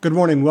Good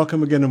morning.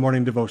 Welcome again to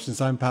Morning Devotions.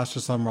 I'm Pastor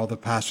Summerall, the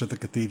pastor of the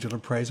Cathedral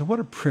of Praise. And what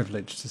a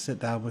privilege to sit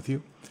down with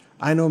you.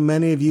 I know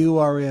many of you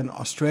are in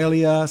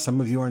Australia.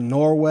 Some of you are in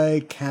Norway,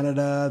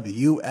 Canada, the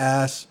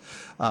U.S.,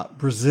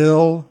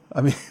 Brazil.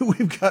 I mean,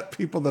 we've got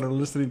people that are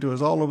listening to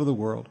us all over the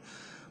world.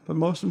 But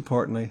most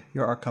importantly,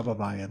 you're our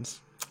Kababayans.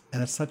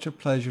 And it's such a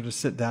pleasure to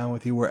sit down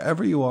with you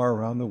wherever you are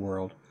around the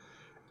world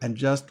and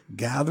just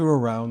gather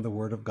around the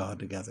Word of God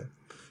together,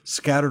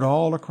 scattered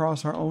all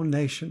across our own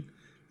nation.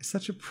 It's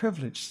such a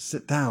privilege to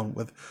sit down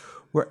with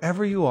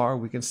wherever you are.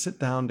 We can sit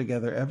down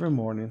together every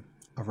morning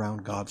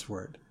around God's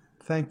Word.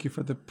 Thank you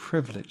for the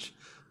privilege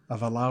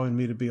of allowing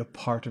me to be a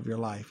part of your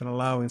life and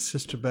allowing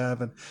Sister Bev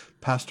and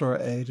Pastor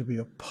A to be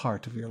a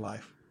part of your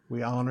life.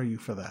 We honor you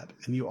for that,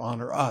 and you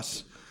honor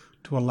us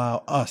to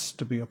allow us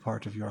to be a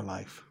part of your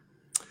life.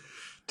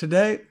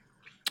 Today,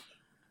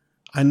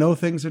 I know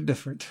things are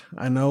different.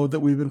 I know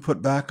that we've been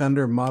put back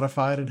under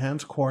modified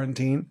enhanced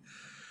quarantine.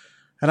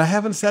 And I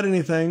haven't said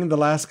anything the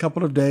last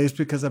couple of days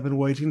because I've been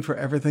waiting for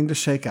everything to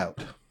shake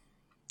out.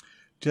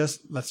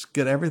 Just let's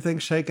get everything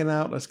shaken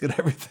out. Let's get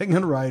everything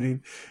in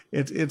writing.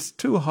 It's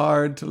too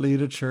hard to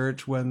lead a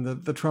church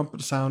when the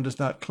trumpet sound is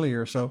not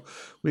clear. So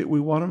we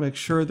want to make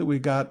sure that we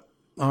got,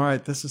 all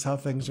right, this is how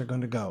things are going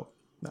to go.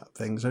 Now,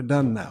 things are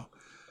done now.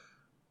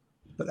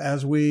 But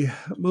as we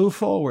move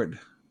forward,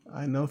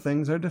 I know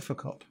things are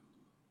difficult.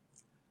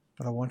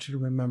 But I want you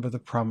to remember the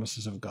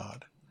promises of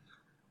God.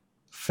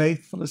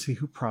 Faithful is he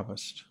who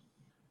promised.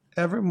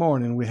 Every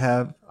morning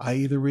I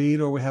either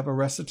read or we have a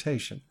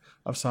recitation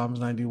of Psalms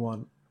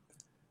 91.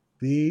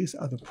 These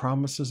are the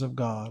promises of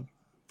God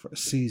for a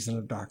season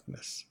of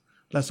darkness.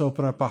 Let's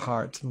open up our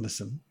hearts and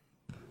listen.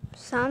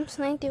 Psalms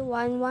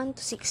 91,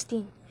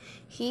 1-16.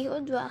 He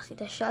who dwells in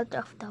the shelter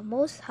of the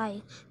Most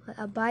High will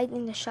abide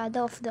in the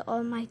shadow of the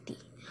Almighty.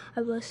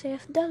 I will say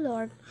of the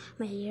Lord,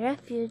 my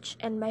refuge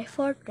and my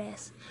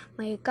fortress,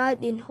 my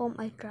God in whom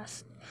I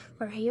trust.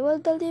 For he will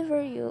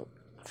deliver you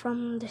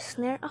from the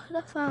snare of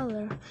the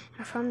fowler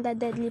and from the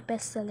deadly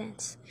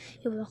pestilence.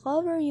 He will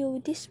cover you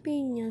with his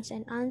pinions,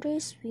 and under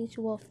his wings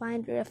you will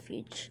find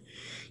refuge.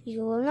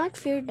 You will not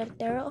fear the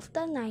terror of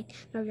the night,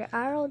 nor the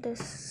arrow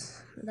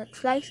that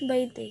flies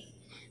by day,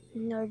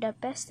 nor the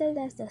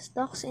pestilence that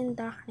stalks in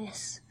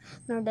darkness,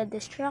 nor the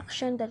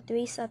destruction that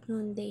wastes at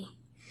noonday.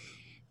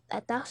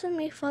 1,000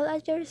 may fall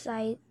at your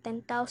side,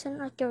 10,000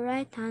 at your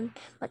right hand,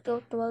 but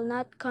it will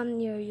not come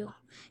near you.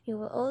 You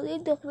will only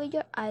look with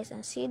your eyes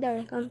and see the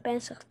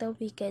recompense of the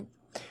wicked.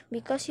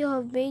 Because you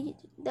have made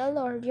the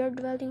Lord your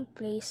dwelling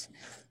place,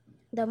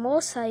 the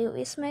Most High, who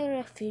is my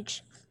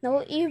refuge,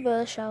 no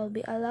evil shall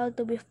be allowed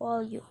to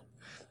befall you,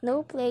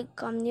 no plague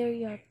come near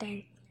your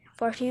tent.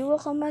 For he will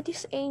command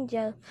his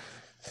angel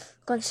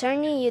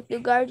concerning you to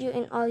guard you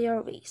in all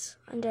your ways.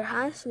 On their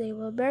hands they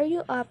will bear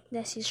you up,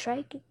 lest you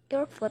strike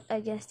your foot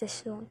against the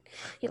stone.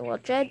 You will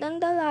tread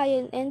on the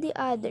lion and the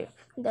adder,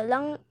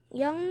 the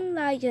young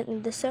lion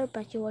and the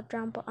serpent you will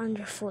trample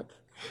underfoot.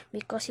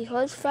 Because he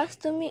holds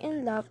fast to me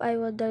in love, I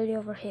will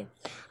deliver him.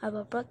 I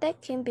will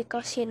protect him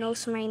because he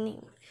knows my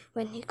name.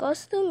 When he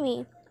calls to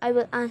me, I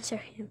will answer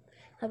him.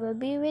 I will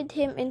be with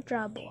him in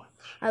trouble.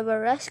 I will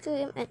rescue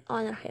him and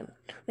honor him.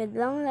 With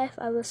long life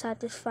I will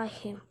satisfy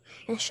him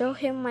and show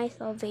him my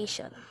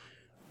salvation.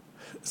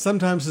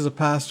 Sometimes as a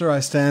pastor,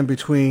 I stand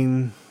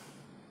between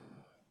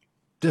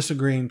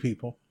disagreeing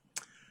people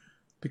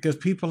because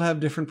people have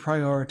different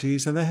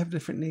priorities and they have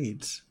different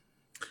needs.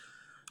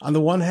 On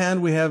the one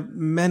hand, we have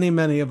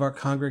many of our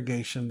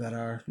congregation that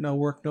are no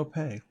work, no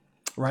pay.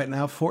 Right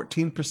now,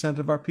 14%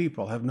 of our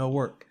people have no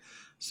work.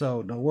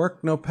 So no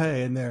work, no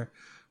pay, and they're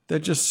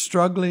just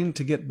struggling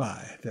to get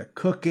by. They're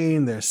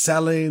cooking, they're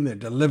selling, they're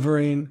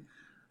delivering.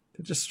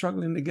 They're just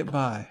struggling to get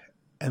by,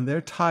 and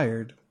they're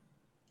tired,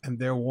 and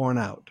they're worn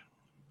out.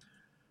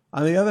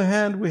 On the other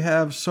hand, we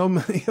have so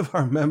many of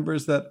our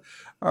members that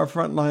are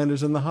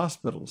frontliners in the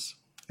hospitals.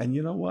 And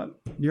you know what?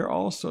 You're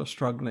also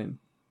struggling,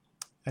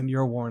 and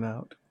you're worn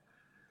out.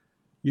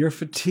 You're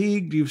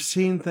fatigued. You've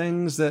seen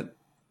things that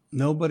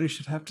nobody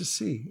should have to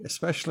see,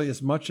 especially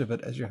as much of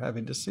it as you're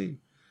having to see.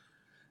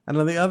 And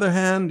on the other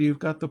hand, you've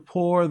got the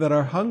poor that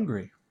are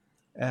hungry,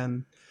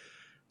 and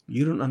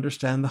you don't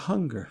understand the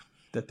hunger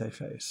that they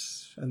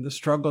face and the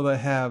struggle they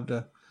have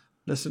to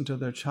listen to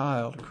their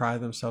child cry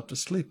themselves to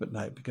sleep at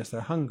night because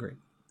they're hungry.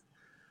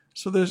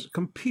 So there's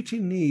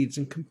competing needs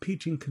and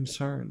competing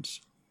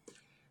concerns.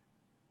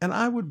 And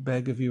I would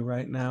beg of you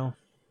right now,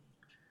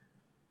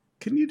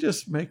 can you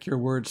just make your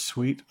words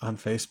sweet on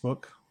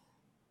Facebook?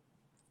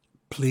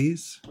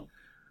 Please?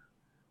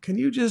 Can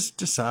you just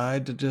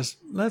decide to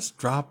let's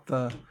drop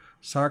the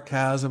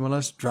sarcasm and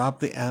let's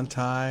drop the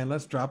anti and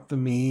let's drop the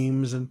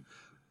memes and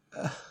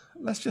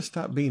let's just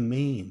stop being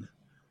mean.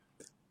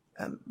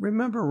 And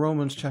remember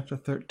Romans chapter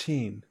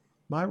 13.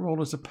 My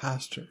role as a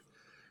pastor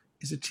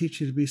is to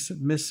teach you to be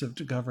submissive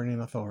to governing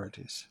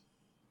authorities.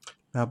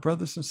 Now,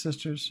 brothers and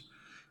sisters,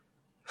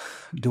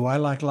 do I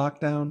like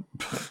lockdown?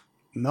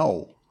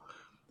 No.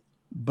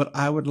 But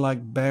I would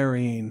like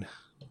burying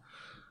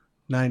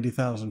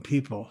 90,000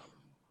 people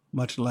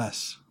much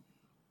less.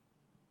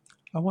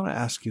 I want to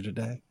ask you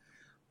today,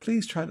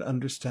 Please try to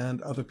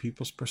understand other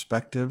people's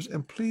perspectives,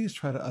 and please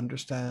try to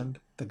understand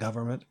the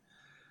government.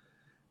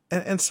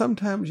 And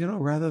sometimes,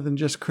 rather than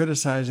just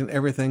criticizing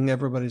everything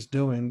everybody's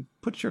doing,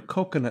 put your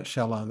coconut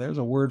shell on. There's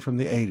a word from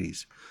the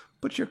 80s.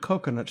 Put your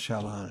coconut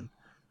shell on.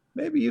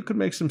 Maybe you could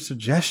make some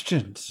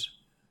suggestions.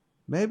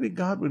 Maybe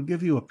God would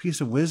give you a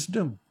piece of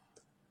wisdom.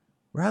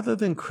 Rather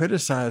than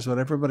criticize what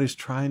everybody's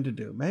trying to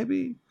do,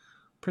 maybe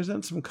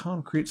present some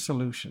concrete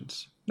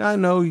solutions. Now, I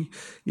know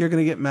you're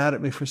going to get mad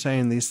at me for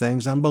saying these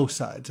things on both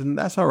sides, and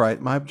that's all right.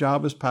 My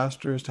job as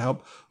pastor is to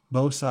help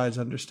both sides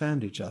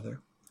understand each other.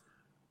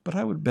 But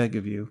I would beg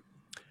of you,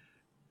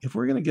 if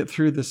we're going to get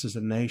through this as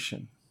a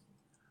nation,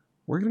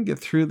 we're going to get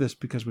through this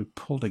because we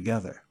pull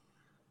together,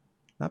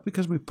 not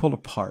because we pull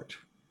apart.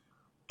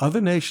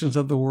 Other nations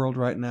of the world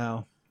right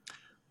now,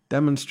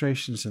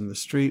 demonstrations in the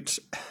streets,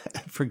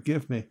 and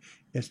forgive me,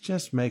 it's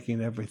just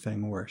making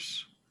everything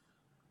worse.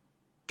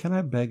 Can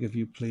I beg of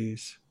you,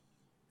 please?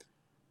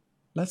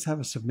 Let's have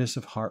a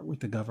submissive heart with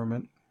the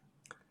government.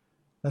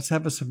 Let's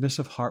have a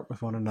submissive heart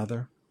with one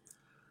another.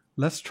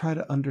 Let's try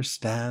to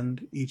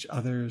understand each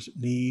other's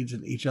needs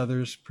and each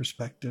other's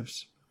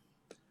perspectives.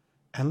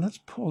 And let's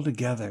pull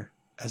together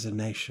as a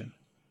nation.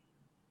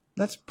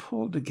 Let's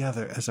pull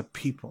together as a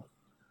people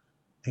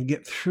and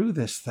get through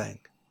this thing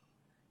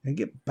and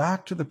get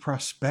back to the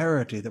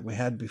prosperity that we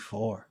had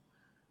before.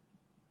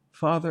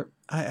 Father,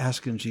 I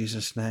ask in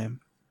Jesus' name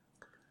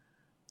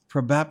for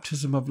a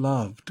baptism of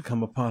love to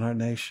come upon our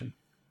nation,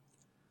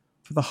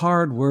 for the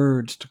hard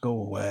words to go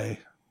away,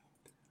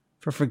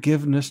 for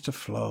forgiveness to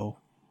flow,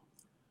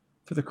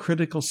 for the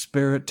critical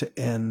spirit to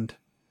end,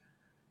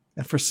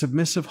 and for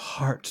submissive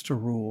hearts to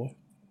rule.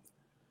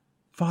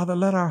 Father,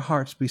 let our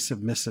hearts be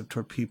submissive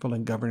toward people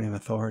and governing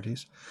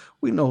authorities.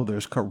 We know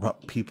there's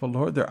corrupt people,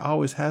 Lord. There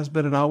always has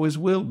been and always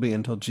will be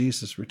until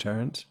Jesus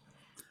returns.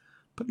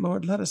 But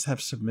Lord, let us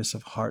have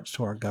submissive hearts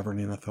to our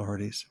governing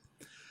authorities.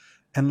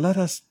 And let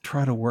us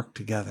try to work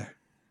together.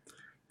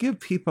 Give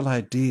people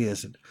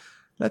ideas, and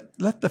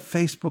let the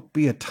Facebook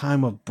be a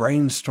time of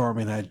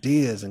brainstorming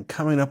ideas and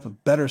coming up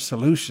with better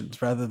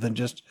solutions rather than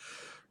just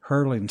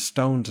hurling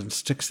stones and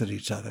sticks at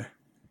each other.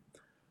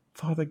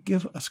 Father,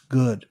 give us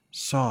good,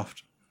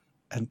 soft,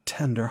 and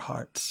tender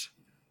hearts.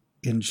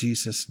 In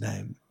Jesus'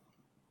 name,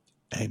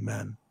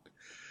 amen.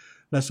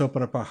 Let's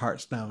open up our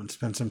hearts now and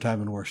spend some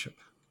time in worship.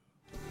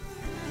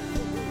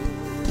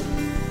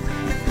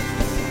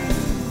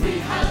 We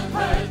have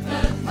heard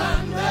the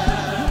thunder,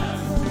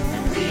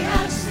 and we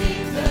have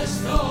seen the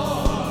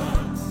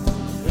storm.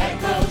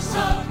 Echoes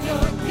of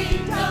your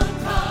kingdom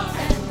come,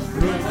 and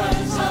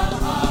rumors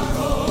of our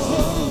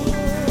home.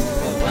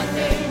 But one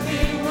day we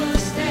will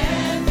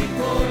stand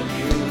before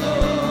you,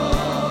 Lord.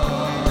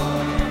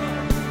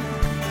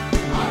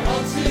 Our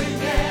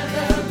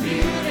altogether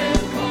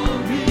beautiful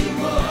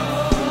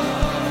reward,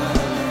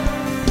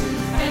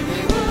 and we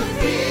will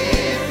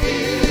give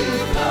you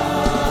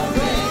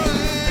glory,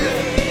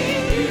 bring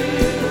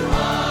you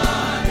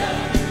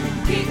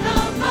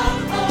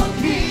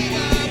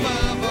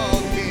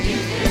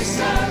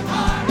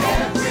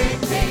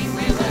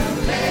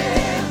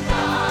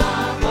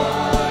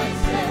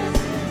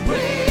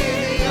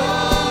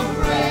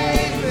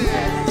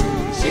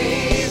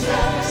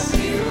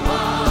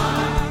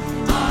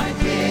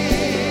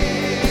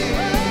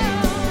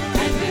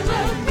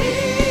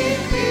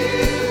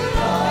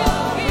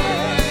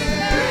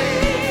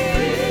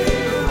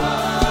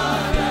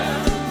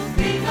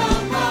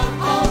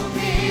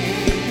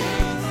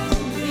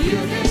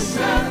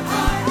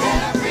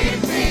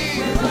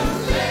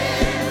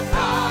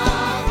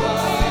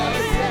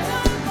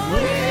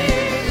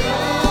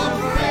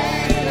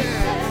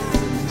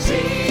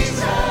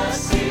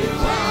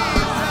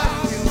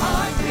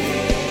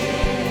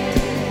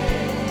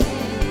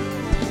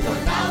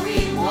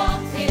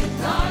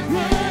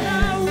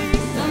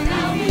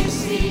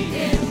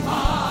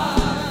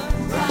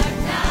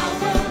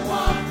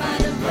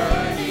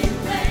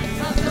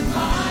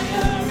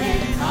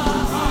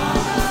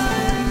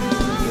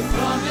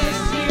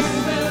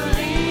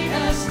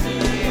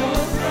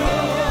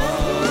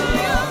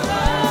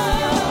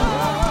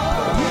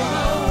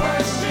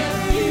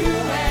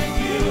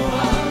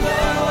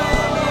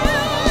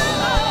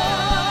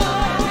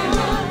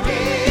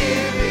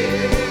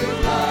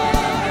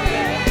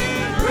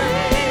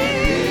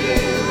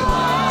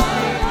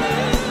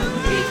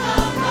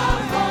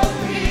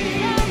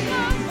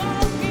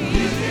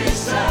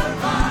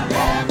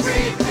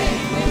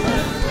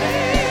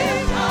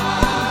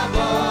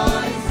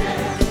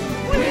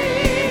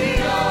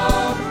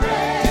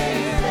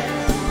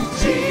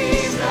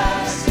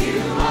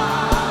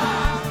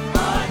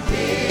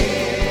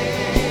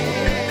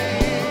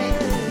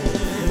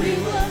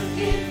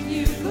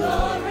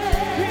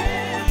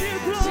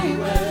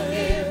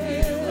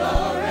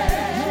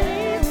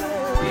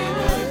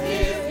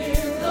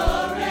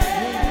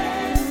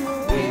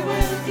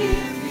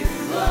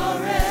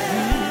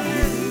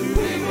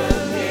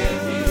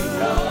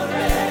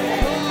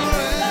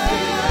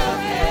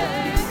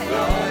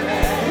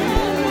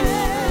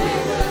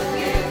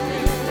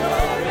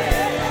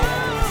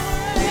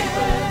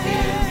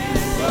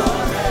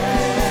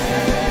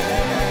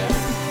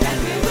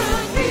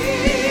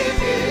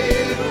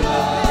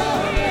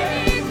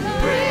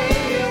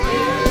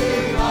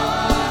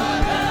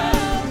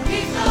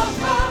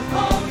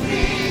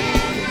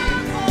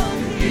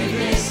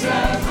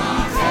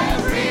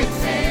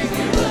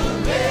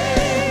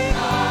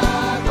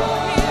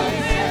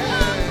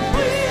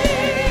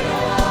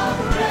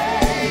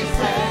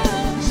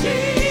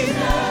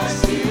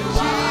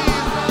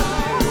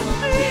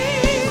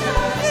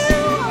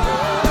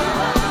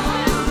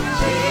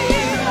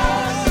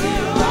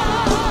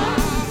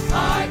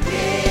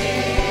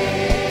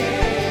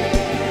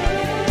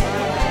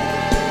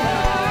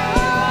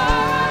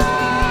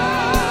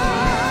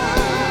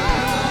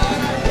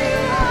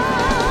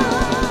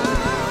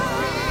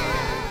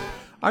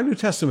Our New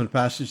Testament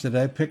passage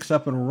today picks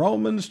up in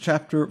Romans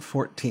chapter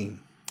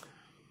 14.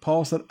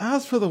 Paul said,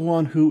 "As for the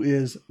one who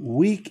is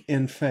weak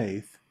in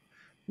faith,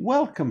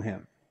 welcome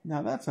him."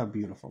 Now that's a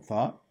beautiful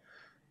thought.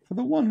 For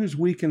the one who's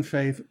weak in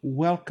faith,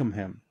 welcome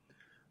him,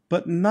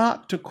 but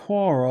not to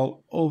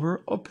quarrel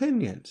over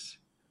opinions.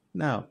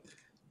 Now,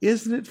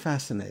 isn't it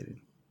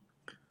fascinating?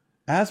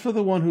 As for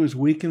the one who is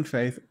weak in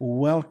faith,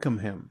 welcome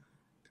him,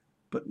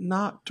 but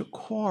not to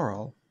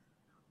quarrel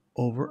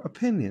over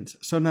opinions.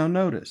 So now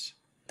notice,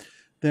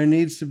 there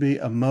needs to be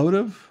a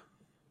motive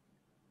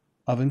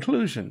of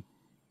inclusion.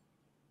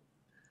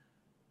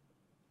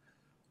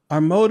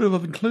 Our motive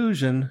of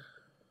inclusion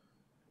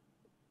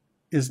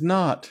is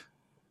not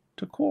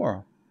to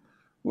quarrel.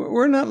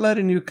 We're not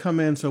letting you come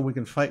in so we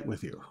can fight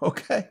with you,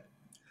 okay?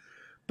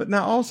 But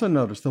now also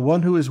notice, the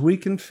one who is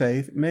weak in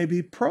faith may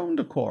be prone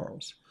to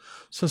quarrels.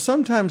 So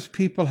sometimes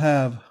people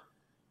have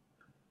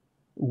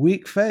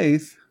weak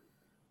faith,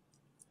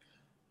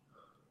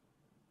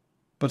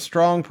 but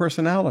strong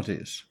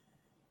personalities.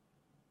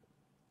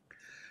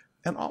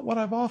 And what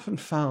I've often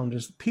found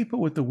is people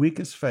with the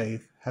weakest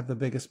faith have the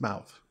biggest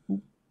mouth.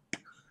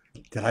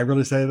 Did I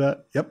really say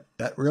that? Yep,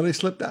 that really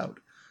slipped out.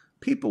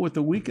 People with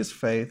the weakest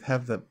faith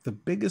have the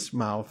biggest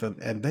mouth,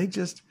 and they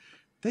just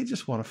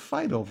want to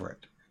fight over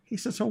it. He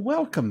says, so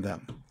welcome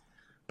them.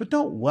 But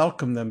don't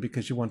welcome them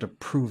because you want to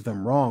prove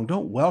them wrong.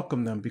 Don't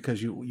welcome them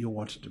because you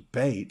want to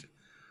debate.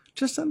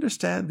 Just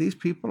understand these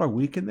people are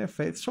weak in their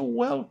faith, so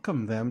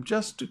welcome them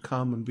just to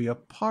come and be a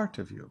part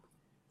of you.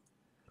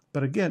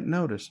 But again,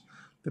 notice,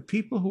 the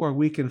people who are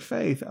weak in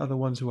faith are the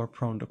ones who are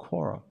prone to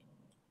quarrel.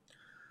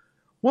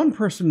 One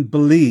person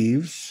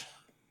believes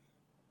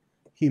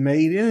he may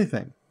eat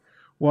anything,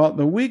 while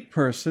the weak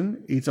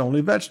person eats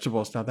only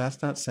vegetables. Now,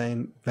 that's not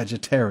saying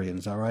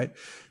vegetarians, all right?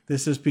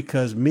 This is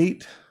because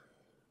meat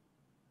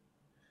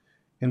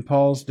in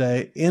Paul's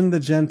day, in the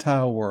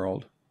Gentile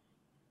world,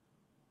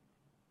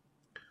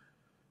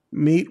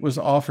 meat was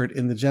offered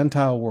in the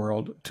Gentile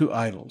world to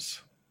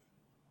idols.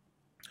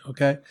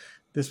 Okay?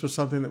 This was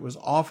something that was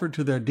offered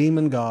to their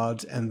demon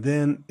gods, and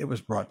then it was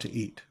brought to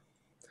eat.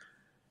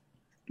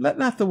 Let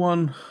not the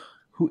one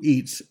who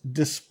eats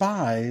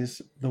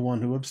despise the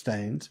one who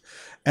abstains,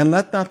 and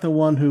let not the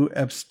one who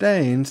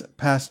abstains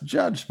pass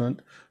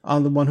judgment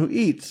on the one who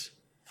eats,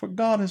 for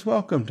God has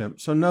welcomed him.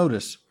 So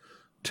notice,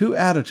 two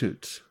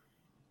attitudes.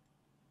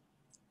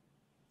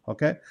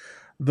 Okay?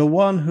 The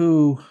one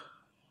who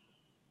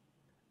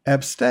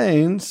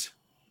abstains,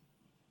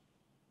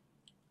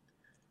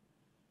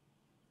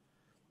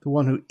 the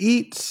one who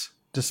eats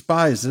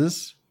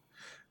despises,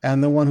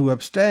 and the one who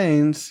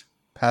abstains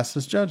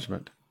passes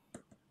judgment.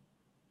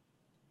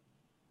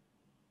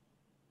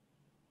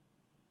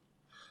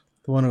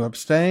 The one who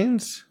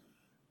abstains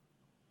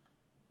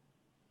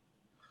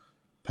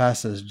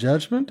passes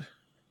judgment,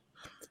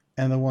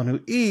 and the one who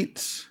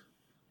eats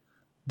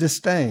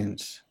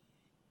disdains.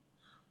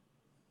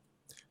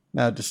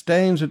 Now,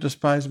 disdains or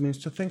despise means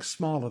to think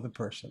small of the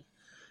person.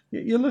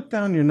 You look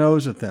down your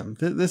nose at them.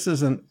 This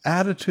is an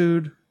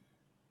attitude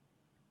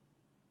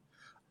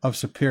of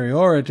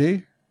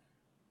superiority,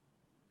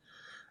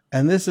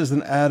 and this is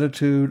an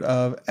attitude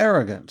of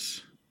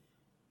arrogance.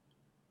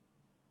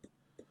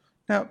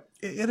 Now,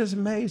 it is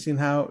amazing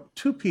how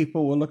two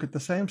people will look at the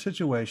same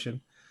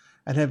situation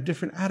and have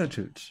different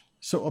attitudes.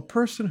 So a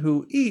person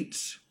who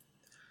eats,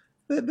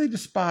 they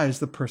despise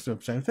the person who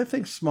abstains. They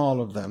think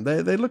small of them.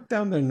 They look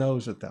down their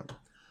nose at them.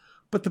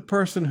 But the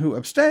person who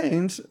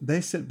abstains, they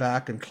sit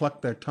back and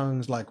cluck their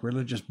tongues like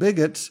religious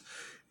bigots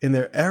in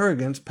their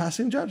arrogance,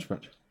 passing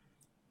judgment.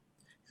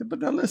 But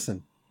now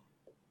listen,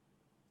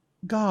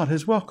 God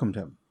has welcomed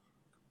him.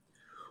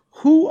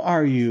 Who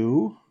are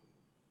you?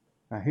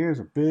 Now here's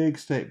a big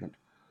statement.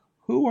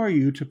 Who are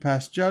you to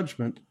pass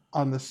judgment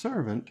on the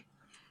servant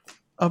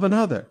of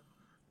another?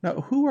 Now,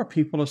 who are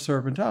people a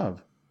servant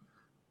of?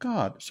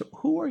 God. So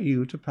who are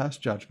you to pass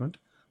judgment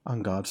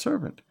on God's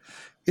servant?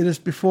 It is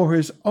before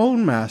his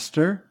own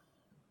master,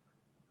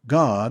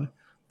 God,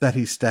 that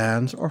he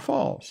stands or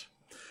falls.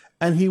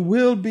 And he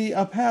will be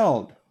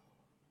upheld.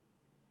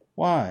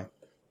 Why?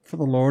 For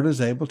the Lord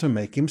is able to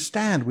make him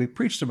stand. We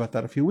preached about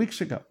that a few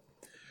weeks ago.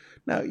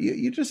 Now,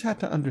 you just have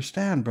to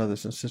understand,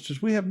 brothers and sisters,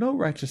 we have no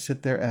right to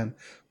sit there and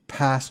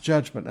pass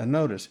judgment. And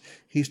notice,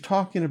 he's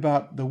talking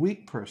about the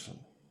weak person.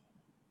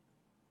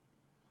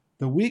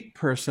 The weak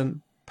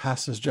person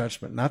passes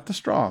judgment, not the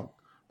strong.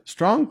 The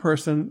strong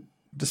person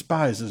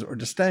despises or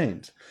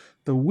disdains.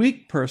 The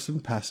weak person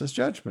passes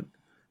judgment.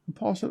 And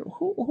Paul said,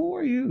 who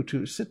are you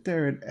to sit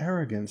there in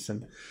arrogance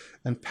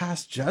and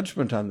pass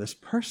judgment on this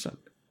person?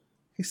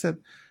 He said,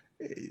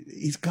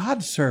 he's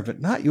God's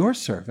servant, not your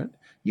servant.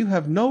 You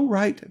have no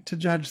right to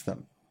judge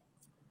them.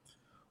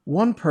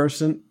 One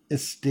person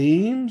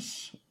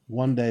esteems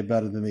one day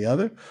better than the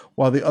other,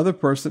 while the other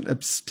person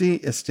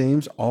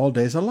esteems all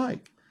days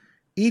alike.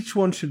 Each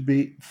one should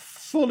be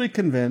fully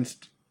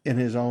convinced in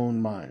his own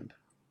mind.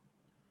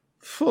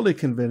 Fully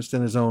convinced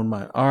in his own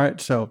mind. All right,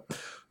 so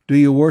do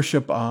you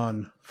worship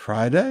on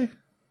Friday?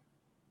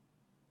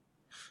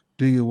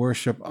 Do you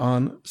worship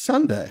on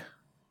Sunday?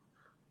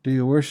 Do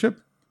you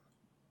worship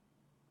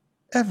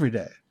every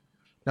day.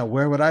 Now,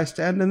 where would I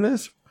stand in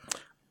this?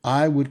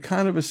 I would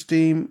kind of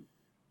esteem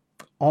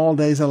all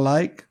days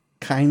alike,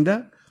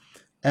 kinda,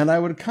 and I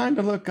would kind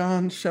of look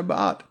on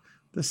Shabbat,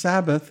 the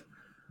Sabbath,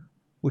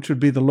 which would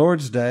be the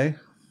Lord's Day.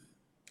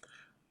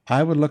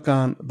 I would look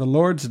on the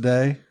Lord's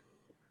Day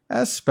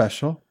as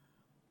special,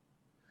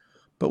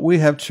 but we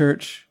have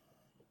church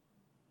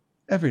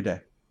every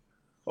day.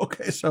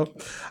 Okay, so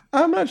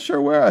I'm not sure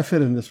where I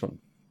fit in this one.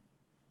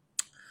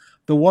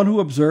 The one who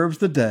observes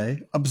the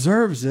day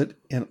observes it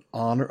in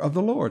honor of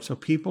the Lord. So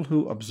people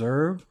who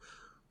observe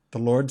the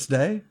Lord's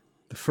Day,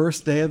 the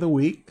first day of the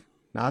week,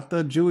 not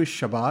the Jewish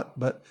Shabbat,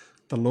 but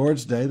the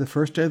Lord's Day, the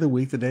first day of the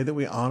week, the day that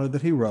we honor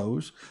that he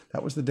rose.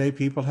 That was the day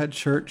people had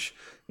church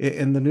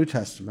in the New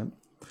Testament.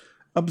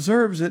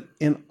 Observes it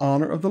in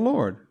honor of the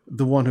Lord.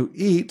 The one who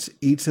eats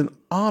in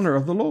honor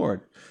of the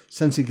Lord,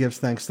 since he gives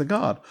thanks to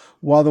God,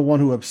 while the one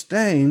who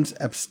abstains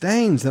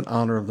in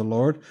honor of the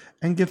Lord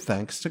and give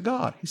thanks to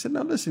God. He said,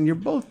 now listen, you're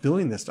both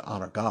doing this to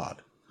honor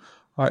God.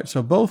 All right,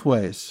 so both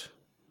ways.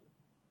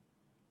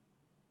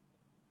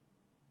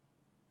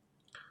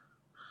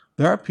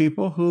 There are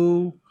people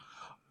who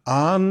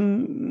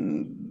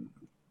on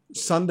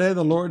Sunday,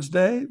 the Lord's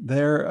Day,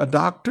 they're a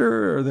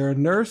doctor or they're a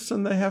nurse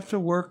and they have to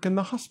work in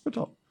the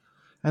hospital.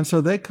 And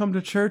so they come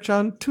to church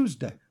on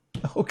Tuesday,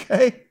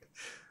 okay?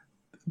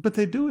 But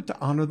they do it to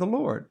honor the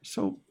Lord.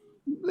 So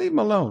leave them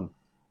alone.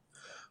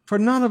 For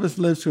none of us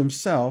lives to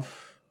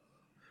himself,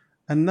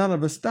 and none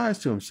of us dies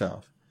to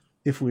himself.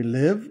 If we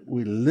live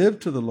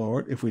to the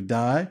Lord. If we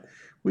die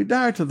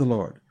to the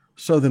Lord.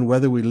 So then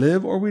whether we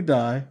live or we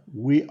die,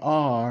 we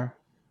are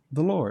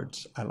the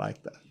Lord's. I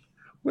like that.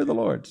 We're the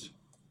Lord's.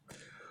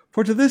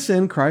 For to this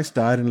end Christ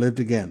died and lived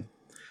again,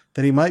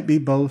 that he might be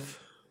both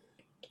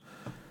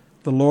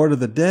the Lord of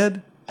the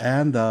dead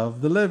and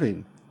of the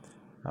living.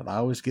 Now, that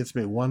always gets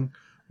me one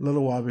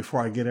little while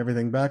before I get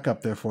everything back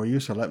up there for you,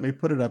 so let me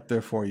put it up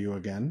there for you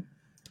again.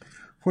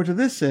 For to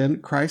this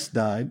end Christ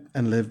died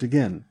and lived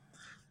again,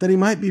 that he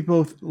might be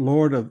both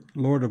Lord of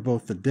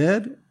both the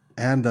dead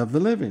and of the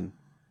living.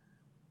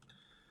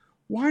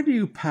 Why do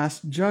you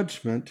pass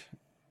judgment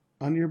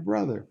on your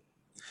brother?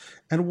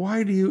 And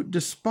why do you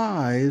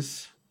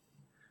despise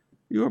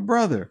your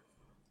brother?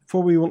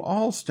 For we will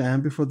all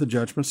stand before the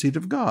judgment seat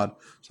of God.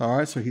 So, all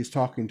right, so he's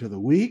talking to the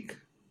weak.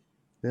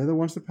 They're the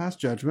ones that pass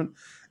judgment.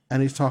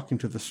 And he's talking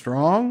to the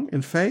strong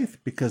in faith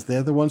because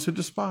they're the ones who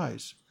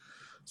despise.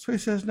 So he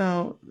says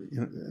now,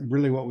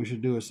 really what we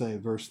should do is say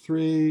verse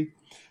 3,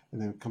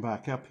 and then come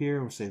back up here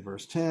and say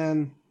verse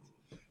 10.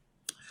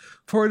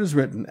 For it is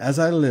written, as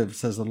I live,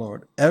 says the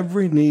Lord,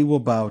 every knee will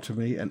bow to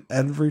me, and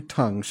every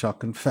tongue shall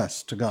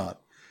confess to God.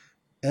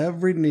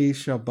 Every knee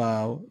shall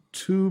bow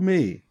to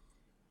me.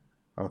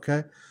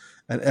 Okay?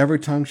 And every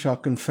tongue shall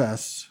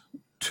confess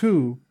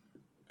to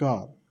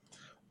God.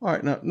 All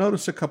right, now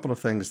notice a couple of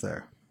things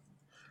there.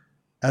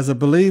 As a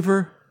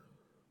believer,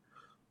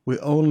 we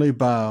only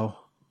bow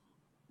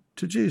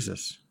to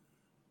Jesus.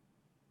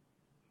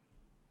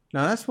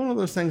 Now, that's one of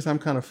those things I'm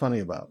kind of funny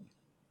about.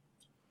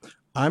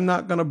 I'm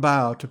not going to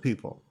bow to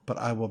people, but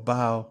I will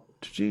bow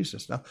to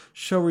Jesus. Now,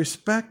 show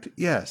respect,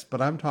 yes,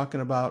 but I'm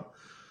talking about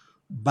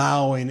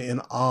bowing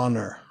in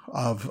honor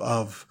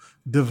of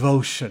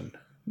devotion.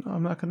 No,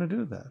 I'm not going to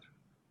do that.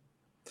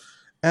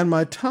 And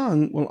my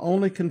tongue will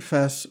only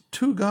confess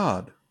to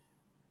God.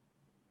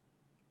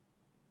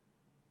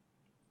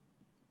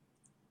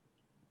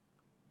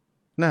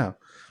 Now,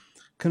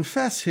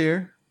 confess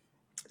here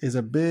is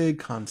a big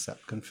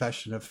concept.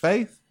 Confession of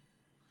faith,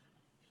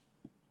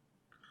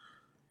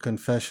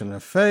 confession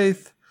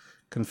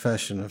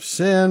of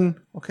sin.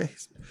 Okay,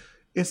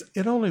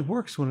 it only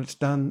works when it's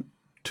done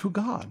to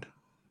God.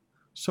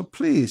 So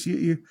please,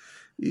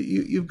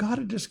 you've got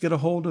to just get a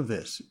hold of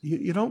this.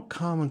 You don't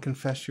come and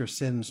confess your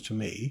sins to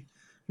me.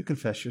 You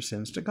confess your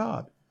sins to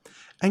God.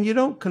 And you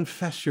don't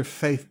confess your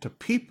faith to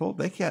people.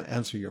 They can't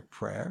answer your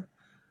prayer.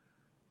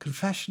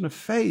 Confession of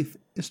faith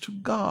is to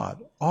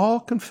God.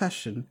 All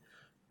confession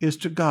is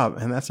to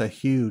God. And that's a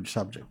huge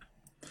subject.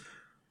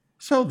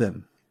 So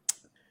then,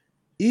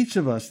 each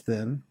of us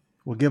then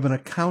will give an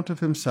account of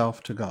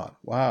himself to God.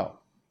 Wow.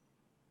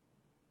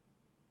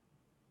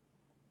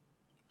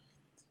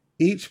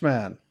 Each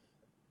man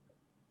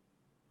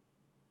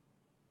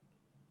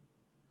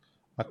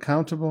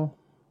accountable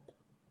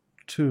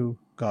to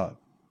God.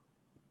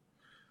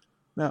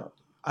 Now,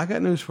 I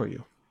got news for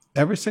you.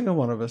 Every single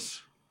one of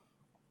us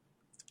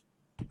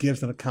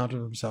gives an account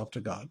of himself to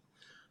God.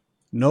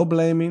 No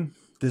blaming.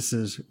 This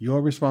is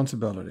your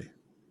responsibility.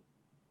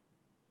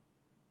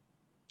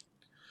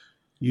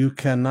 You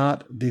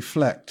cannot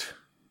deflect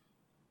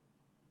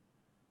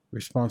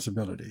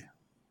responsibility.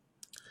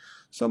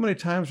 So many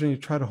times when you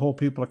try to hold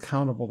people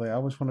accountable, they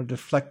always want to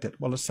deflect it.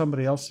 Well, it's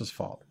somebody else's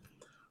fault.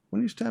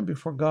 When you stand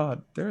before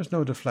God, there is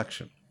no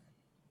deflection.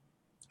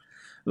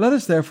 Let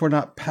us therefore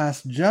not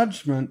pass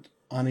judgment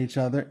on each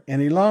other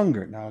any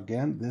longer. Now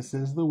again, this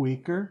is the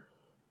weaker.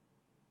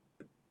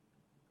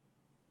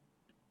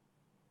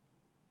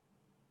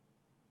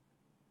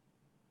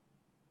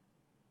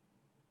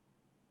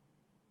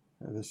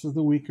 This is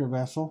the weaker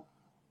vessel.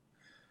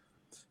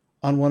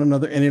 on one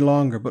another any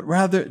longer, but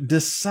rather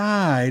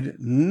decide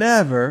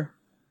never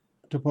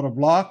to put a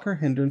block or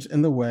hindrance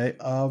in the way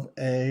of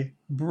a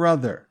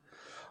brother.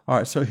 All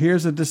right, so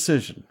here's a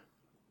decision.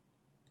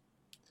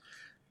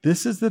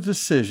 This is the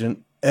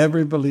decision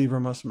every believer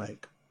must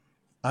make.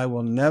 I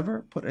will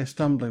never put a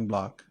stumbling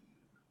block.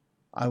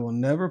 I will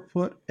never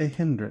put a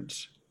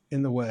hindrance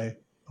in the way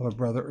of a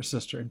brother or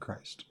sister in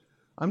Christ.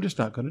 I'm just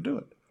not going to do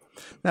it.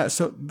 Now,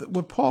 so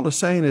what Paul is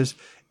saying is,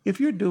 if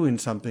you're doing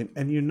something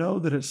and you know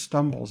that it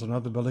stumbles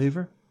another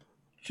believer,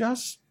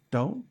 just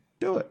don't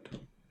do it.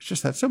 It's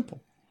just that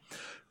simple.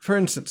 For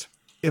instance,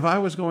 if I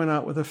was going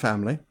out with a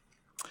family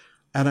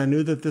and I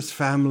knew that this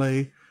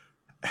family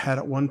had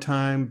at one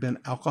time been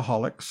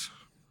alcoholics,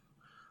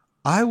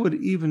 I would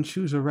even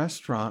choose a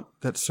restaurant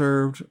that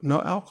served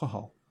no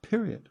alcohol,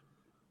 period.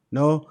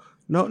 No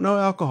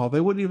alcohol.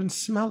 They wouldn't even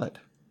smell it.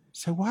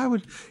 So why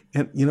would,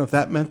 and if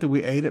that meant that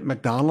we ate at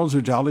McDonald's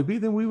or Jollibee,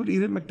 then we would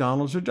eat at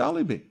McDonald's or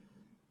Jollibee.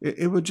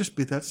 It would just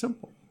be that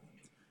simple.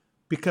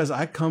 Because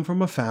I come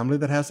from a family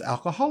that has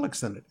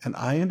alcoholics in it. And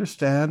I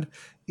understand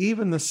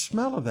even the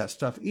smell of that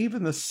stuff,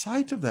 even the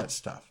sight of that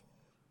stuff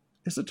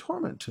is a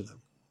torment to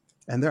them.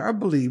 And there are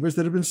believers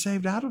that have been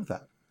saved out of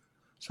that.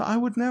 So I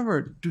would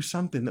never do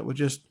something that would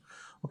just,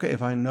 okay,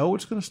 if I know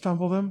it's going to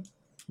stumble them,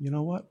 you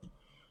know what?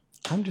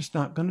 I'm just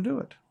not going to do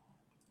it.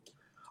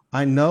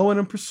 I know and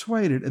am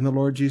persuaded in the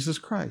Lord Jesus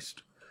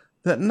Christ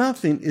that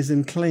nothing is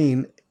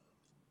unclean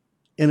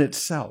in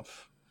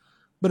itself,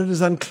 but it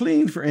is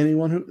unclean for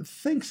anyone who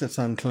thinks it's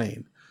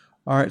unclean.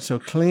 All right, so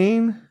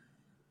clean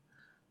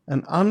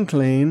and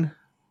unclean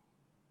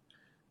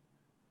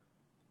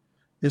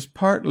is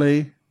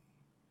partly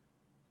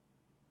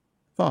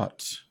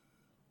thoughts.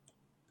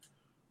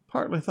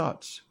 Partly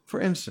thoughts.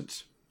 For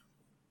instance,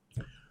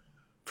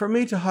 for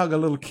me to hug a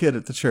little kid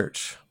at the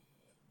church,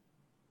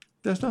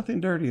 there's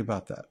nothing dirty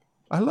about that.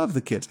 I love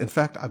the kids. In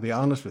fact, I'll be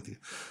honest with you.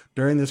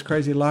 During this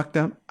crazy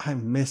lockdown, I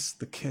miss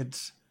the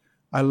kids.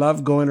 I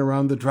love going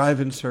around the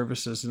drive-in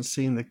services and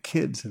seeing the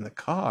kids in the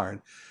car.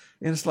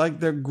 And it's like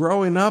they're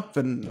growing up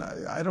and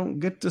I don't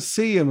get to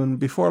see them. And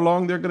before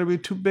long, they're going to be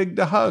too big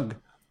to hug.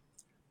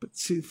 But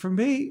see, for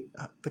me,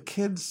 the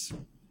kids,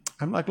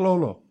 I'm like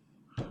Lolo.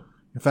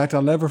 In fact,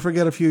 I'll never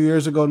forget a few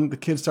years ago when the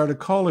kids started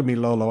calling me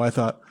Lolo. I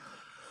thought,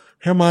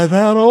 am I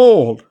that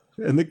old?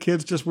 And the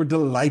kids just were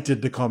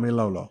delighted to call me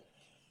Lolo.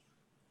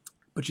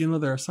 But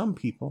there are some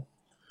people,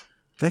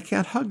 they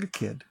can't hug a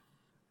kid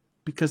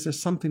because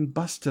there's something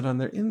busted on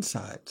their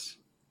insides.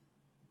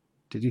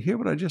 Did you hear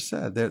what I just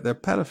said? They're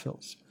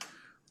pedophiles.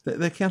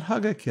 They can't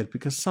hug a kid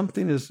because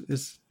something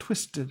is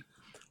twisted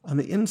on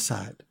the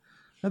inside.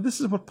 Now, this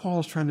is what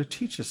Paul is trying to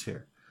teach us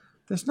here.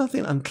 There's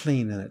nothing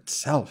unclean in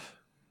itself,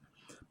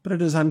 but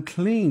it is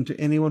unclean to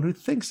anyone who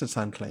thinks it's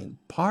unclean.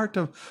 Part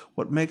of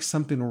what makes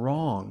something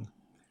wrong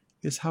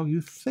is how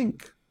you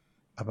think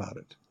about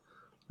it.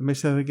 Let me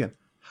say that again.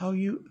 How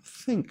you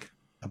think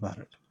about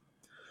it.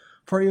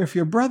 For if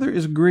your brother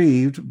is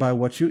grieved by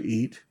what you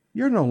eat,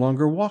 you're no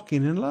longer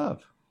walking in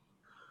love.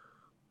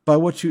 By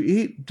what you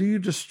eat, do you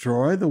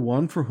destroy the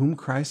one for whom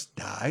Christ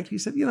died? He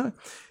said,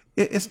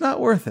 it's not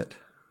worth it.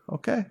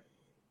 Okay?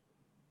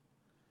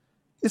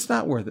 It's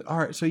not worth it. All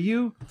right, so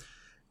you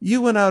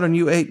went out and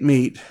you ate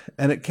meat,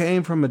 and it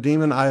came from a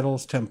demon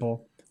idol's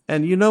temple,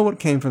 and you know what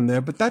came from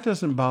there, but that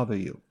doesn't bother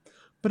you.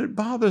 But it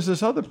bothers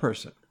this other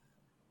person.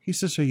 He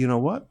says, so you know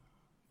what?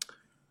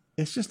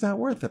 It's just not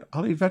worth it.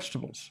 I'll eat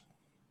vegetables.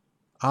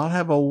 I'll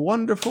have a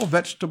wonderful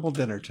vegetable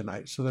dinner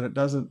tonight so that it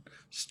doesn't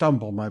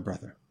stumble my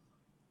brother.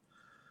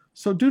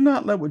 So do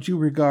not let what you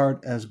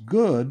regard as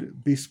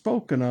good be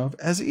spoken of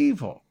as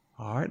evil.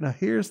 All right, now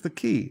here's the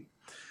key.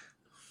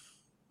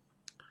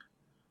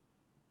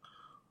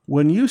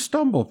 When you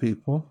stumble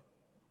people,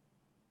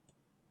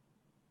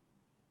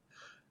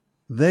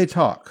 they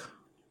talk.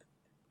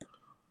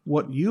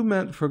 What you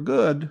meant for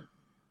good,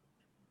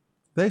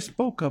 they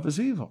spoke of as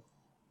evil.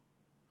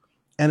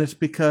 And it's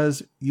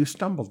because you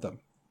stumbled them.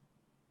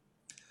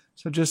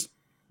 So just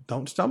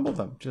don't stumble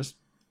them. Just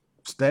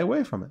stay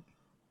away from it.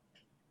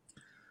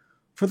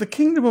 For the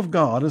kingdom of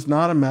God is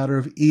not a matter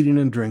of eating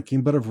and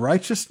drinking, but of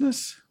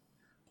righteousness,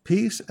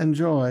 peace, and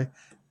joy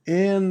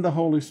in the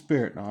Holy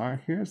Spirit. All right,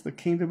 here's the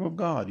kingdom of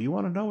God. You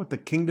want to know what the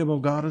kingdom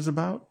of God is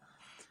about?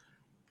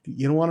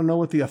 You want to know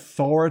what the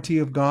authority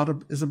of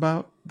God is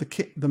about?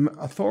 The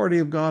authority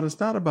of God is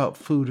not about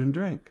food and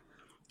drink.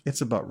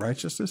 It's about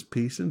righteousness,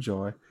 peace, and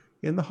joy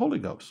in the Holy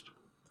Ghost.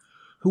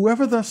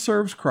 Whoever thus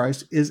serves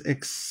Christ is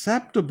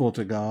acceptable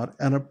to God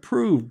and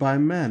approved by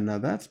men. Now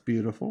that's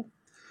beautiful.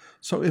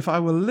 So if I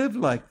will live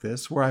like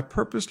this, where I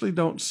purposely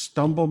don't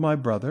stumble my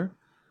brother,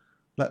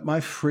 let my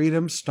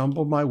freedom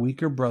stumble my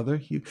weaker brother.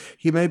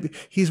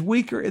 He's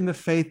weaker in the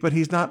faith, but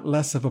he's not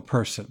less of a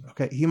person.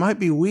 Okay, he might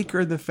be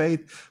weaker in the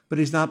faith, but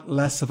he's not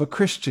less of a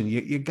Christian.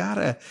 You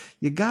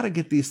gotta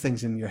get these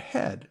things in your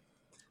head.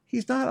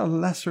 He's not a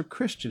lesser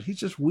Christian. He's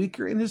just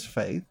weaker in his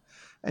faith.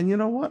 And you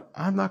know what?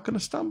 I'm not going to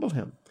stumble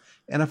him.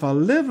 And if I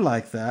live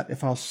like that,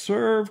 if I'll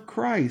serve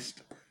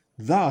Christ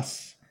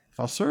thus, if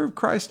I'll serve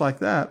Christ like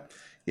that,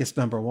 It's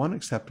number one,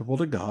 acceptable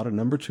to God, and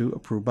number two,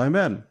 approved by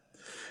men.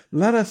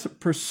 Let us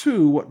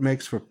pursue what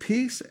makes for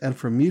peace and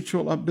for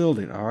mutual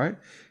upbuilding, all right?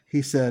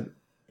 He said,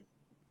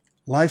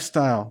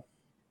 lifestyle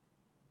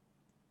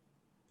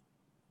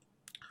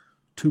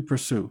to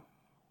pursue.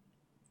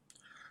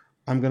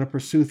 I'm going to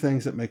pursue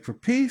things that make for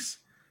peace,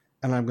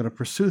 and I'm going to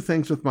pursue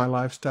things with my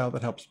lifestyle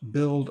that helps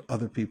build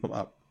other people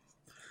up.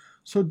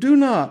 So do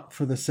not,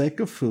 for the sake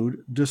of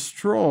food,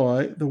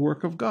 destroy the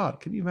work of God.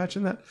 Can you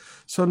imagine that?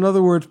 So in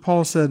other words,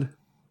 Paul said,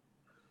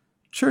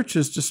 church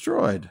is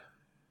destroyed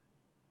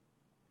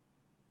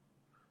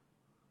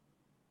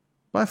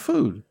by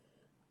food.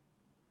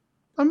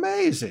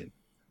 Amazing.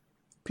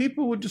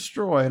 People would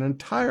destroy an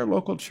entire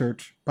local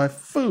church by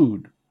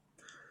food.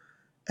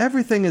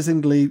 Everything is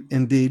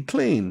indeed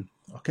clean.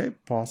 Okay,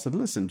 Paul said,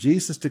 listen,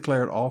 Jesus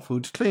declared all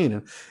foods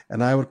clean.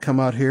 And I would come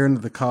out here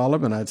into the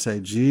column and I'd say,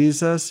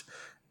 Jesus,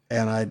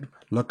 and I'd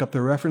look up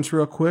the reference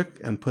real quick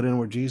and put in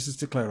where Jesus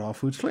declared all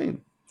foods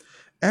clean.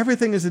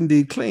 Everything is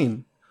indeed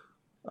clean.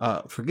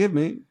 Forgive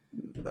me.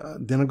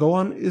 Then I go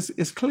on,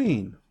 is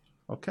clean.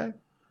 Okay?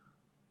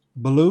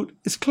 Balut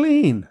is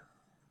clean.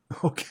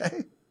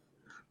 Okay?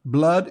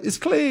 Blood is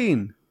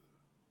clean.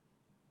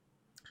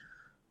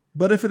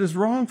 But if it is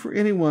wrong for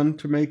anyone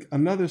to make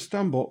another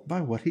stumble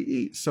by what he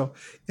eats. So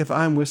if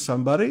I'm with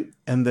somebody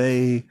and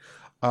they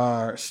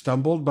are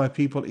stumbled by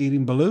people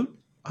eating balut,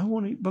 I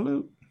won't eat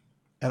balut.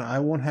 And I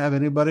won't have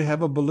anybody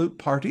have a balut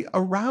party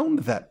around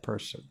that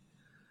person.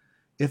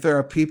 If there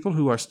are people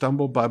who are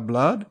stumbled by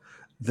blood,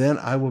 then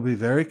I will be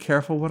very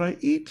careful what I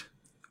eat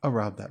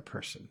around that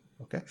person.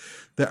 Okay?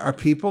 There are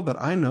people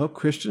that I know,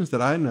 Christians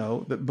that I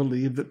know, that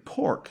believe that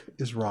pork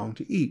is wrong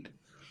to eat.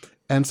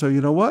 And so you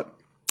know what?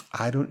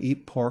 I don't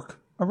eat pork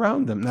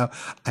around them. Now,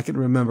 I can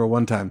remember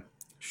one time,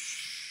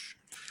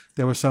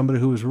 there was somebody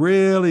who was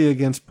really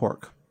against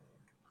pork.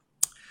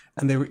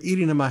 And they were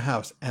eating in my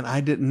house, and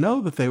I didn't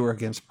know that they were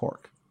against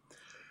pork.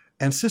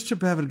 And Sister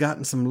Bev had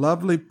gotten some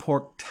lovely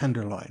pork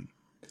tenderloin.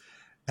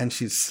 And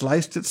she'd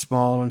sliced it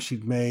small, and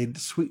she'd made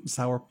sweet and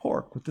sour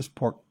pork with this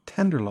pork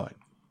tenderloin.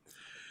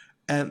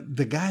 And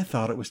the guy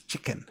thought it was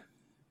chicken.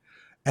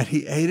 And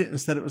he ate it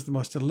and said it was the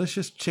most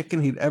delicious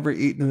chicken he'd ever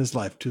eaten in his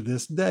life. To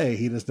this day,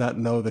 he does not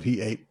know that he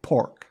ate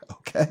pork,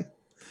 okay?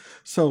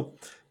 So,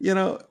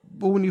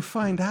 but when you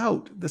find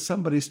out that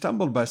somebody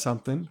stumbled by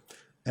something,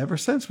 ever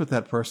since with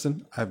that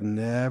person, I've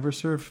never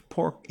served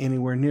pork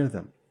anywhere near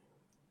them.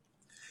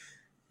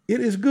 It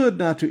is good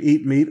not to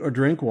eat meat or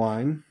drink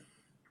wine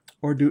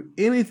or do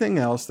anything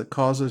else that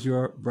causes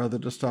your brother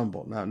to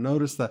stumble. Now,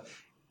 notice the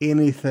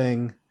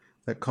anything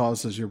that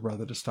causes your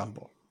brother to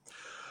stumble.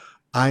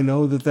 I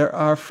know that there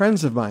are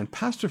friends of mine,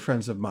 pastor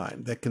friends of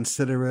mine, that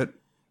consider it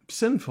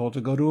sinful to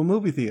go to a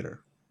movie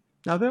theater.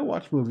 Now, they'll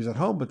watch movies at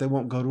home, but they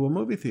won't go to a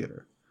movie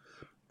theater.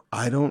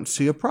 I don't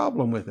see a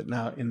problem with it.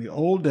 Now, in the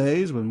old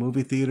days when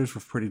movie theaters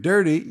were pretty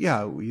dirty,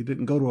 yeah, you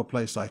didn't go to a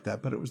place like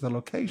that, but it was the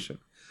location.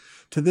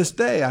 To this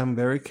day, I'm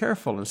very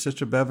careful, and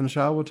Sister Bevan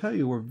Shaw will tell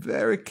you, we're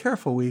very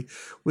careful. We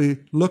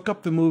look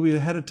up the movie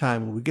ahead of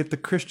time. We get the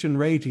Christian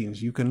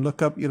ratings. You can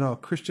look up, a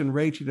Christian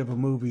rating of a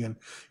movie and,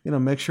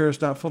 make sure it's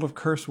not full of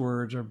curse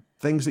words or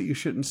things that you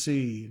shouldn't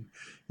see,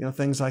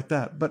 things like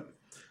that. But,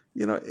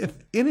 if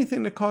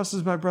anything that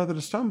causes my brother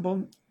to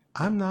stumble,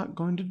 I'm not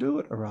going to do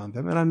it around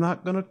them, and I'm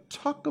not going to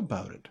talk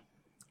about it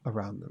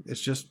around them.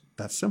 It's just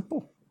that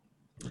simple.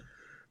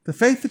 The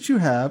faith that you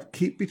have,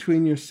 keep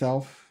between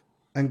yourself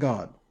and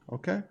God.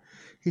 Okay?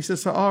 He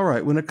says, so all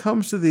right, when it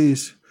comes to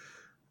these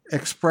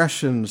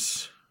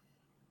expressions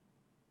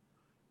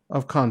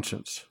of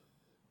conscience,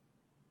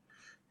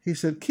 he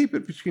said, keep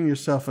it between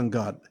yourself and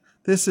God.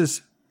 This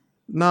is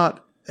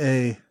not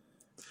a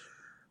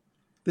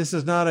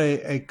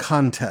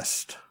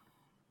contest.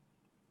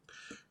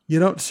 You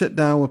don't sit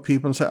down with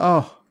people and say,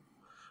 oh,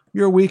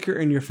 you're weaker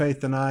in your faith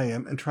than I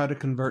am, and try to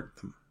convert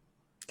them.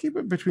 Keep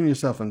it between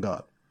yourself and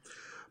God.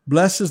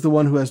 Blessed is the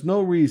one who has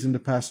no reason to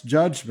pass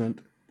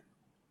judgment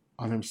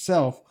on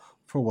himself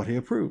for what he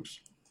approves.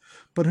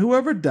 But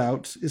whoever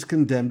doubts is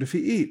condemned if he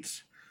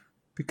eats,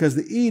 because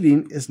the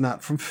eating is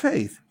not from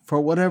faith.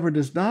 For whatever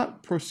does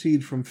not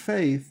proceed from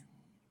faith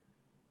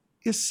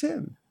is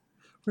sin.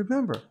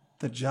 Remember,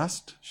 the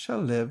just shall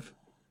live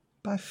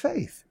by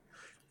faith.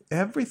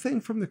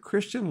 Everything from the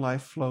Christian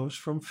life flows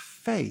from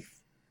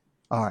faith.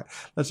 All right,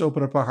 let's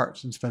open up our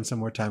hearts and spend some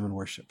more time in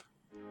worship.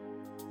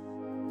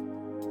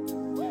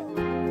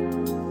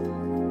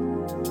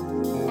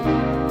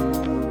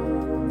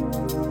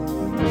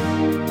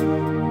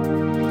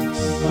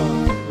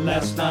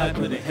 Last night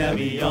with a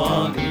heavy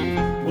yawn,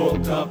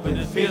 woke up with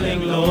a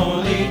feeling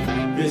lonely.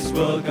 This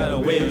world got a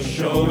way of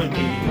showing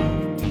me.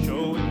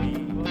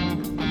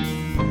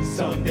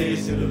 Some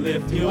days it'll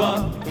lift you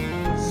up,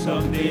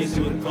 some days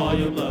it will call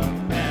your bluff,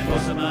 and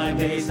most of my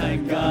days I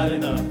ain't got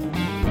enough.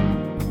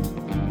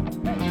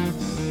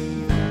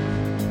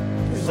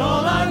 'Cause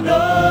all I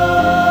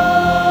know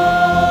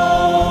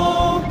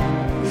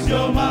is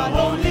you're my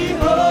only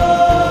hope.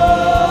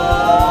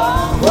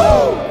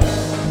 Woo!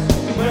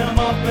 When I'm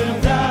up and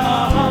I'm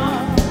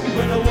down,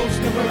 when the wolves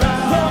come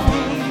around,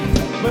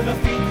 when my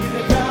feet hit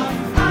the ground.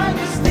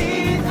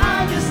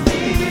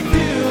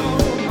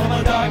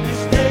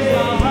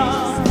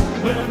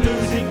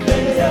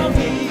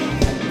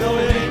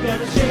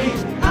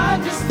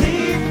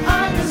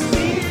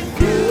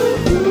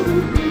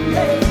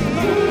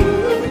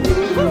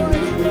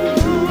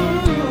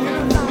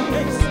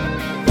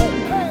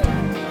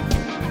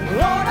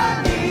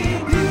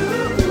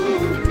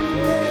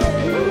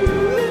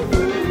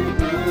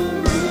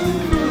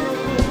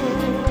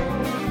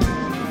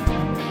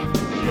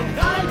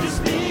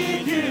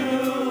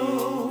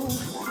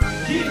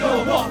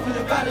 walk through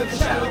the valley of the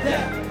shadow of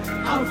death,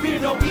 I will fear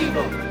no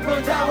evil, for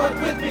thou art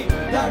with me,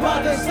 thy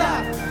rod and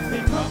staff. They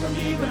comfort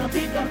me when I'm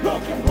beat, I'm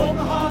broken, hold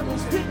my heart, will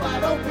speak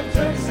wide open,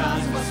 turn his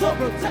eyes to my soul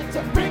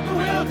protector, break the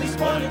will of these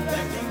one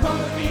infected.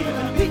 Comfort me when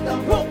I'm beat,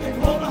 I'm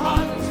broken, hold my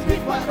heart, will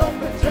speak wide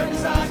open, turn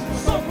his eyes to my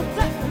soul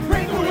protector,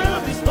 break the will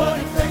of these one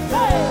infected.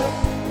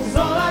 This is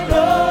all I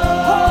know,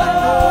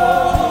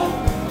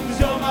 'cause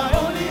you're my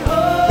only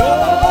hope.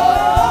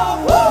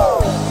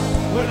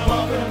 When I'm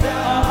up and I'm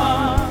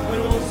down, when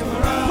the wolves come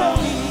around,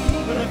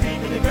 when I'm feet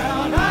to the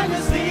ground, I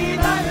just need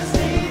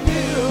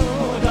you.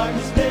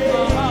 Darkness days,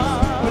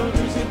 when I'm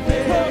losing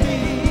faith,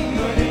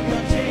 no, it ain't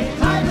gonna change.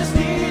 I just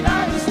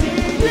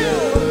need you.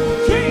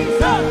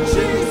 Jesus,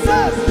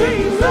 Jesus,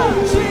 Jesus,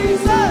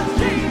 Jesus,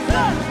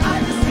 Jesus. I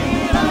just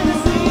need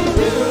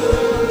you.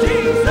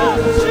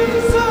 Jesus,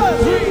 Jesus,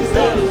 Jesus,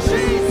 Jesus,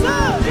 Jesus.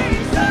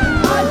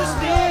 I just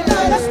need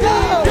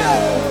you.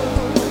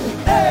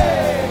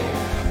 Hey,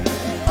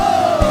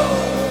 oh,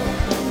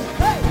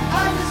 hey,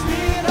 I just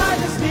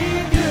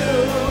need you.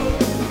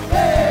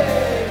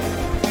 Hey,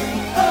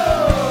 oh,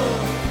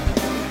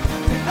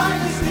 I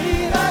just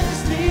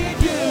need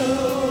you.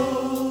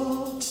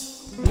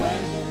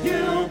 When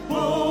you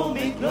pull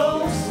me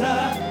closer,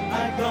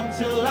 I come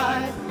to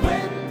life.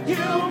 When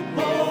you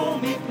pull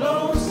me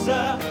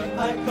closer, I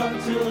come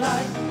to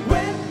life.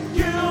 When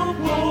you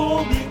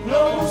pull me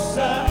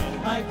closer,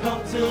 I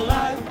come to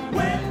life.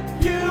 When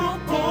you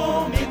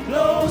pull me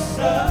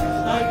closer,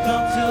 I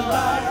come to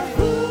life.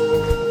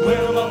 When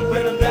I'm up,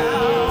 when I'm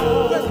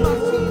down, when my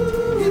feet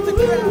hit the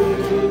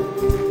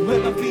ground, when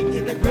my feet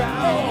hit the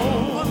ground,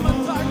 on my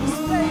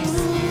darkest place,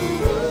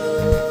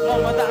 on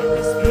my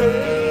darkest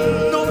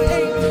place. No, it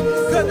ain't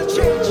gonna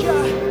change ya.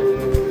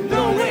 No,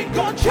 it ain't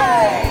gonna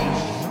change.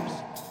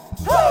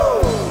 Woo!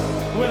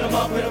 When I'm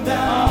up, when I'm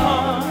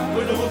down,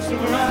 when the wolves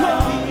come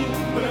around,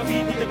 when my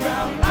feet hit the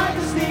ground, I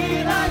just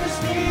need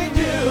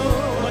you.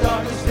 On my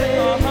darkest day,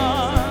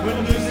 when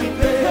I'm losing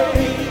faith,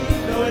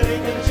 no, it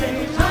ain't gonna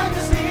change. I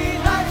just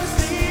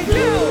need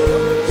you.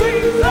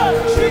 Jesus,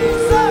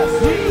 Jesus,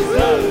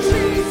 Jesus,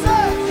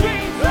 Jesus,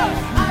 Jesus.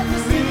 I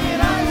just need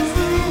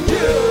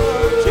you.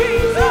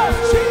 Jesus,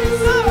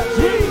 Jesus,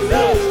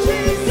 Jesus,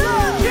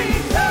 Jesus,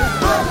 Jesus.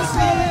 I just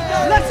need.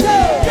 Let's go.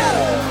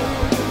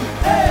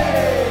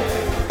 Hey,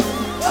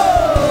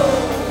 oh,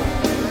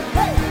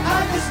 hey, I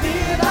just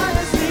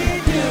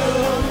need you.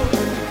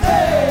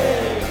 Hey,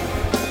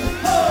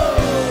 oh,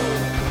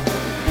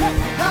 hey,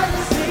 I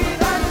just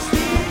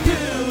need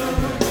you.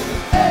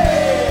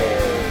 Hey,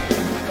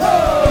 oh,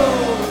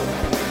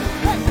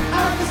 hey,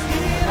 I just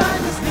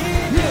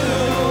need you.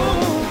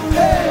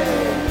 Hey,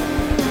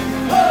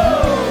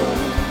 oh,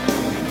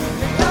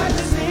 I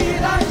just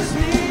need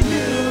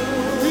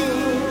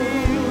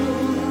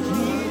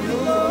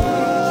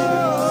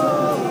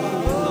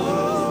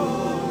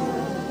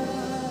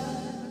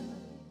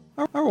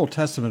Our Old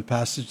Testament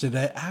passage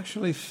today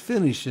actually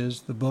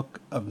finishes the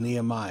book of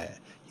Nehemiah.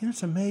 You know,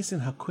 it's amazing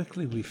how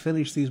quickly we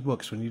finish these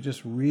books when you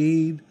just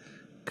read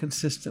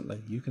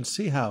consistently. You can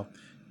see how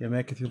you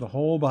make it through the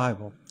whole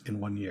Bible in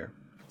 1 year.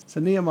 So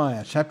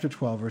Nehemiah chapter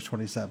 12, verse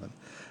 27.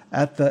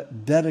 At the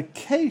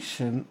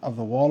dedication of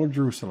the wall of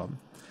Jerusalem,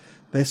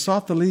 they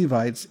sought the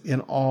Levites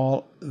in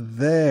all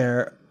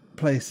their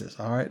places.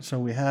 All right, so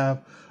we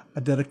have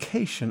a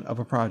dedication of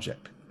a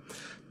project.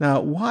 Now,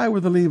 why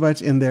were the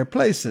Levites in their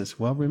places?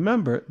 Well,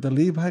 remember, the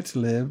Levites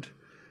lived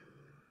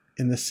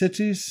in the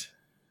cities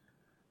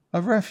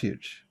of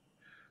refuge.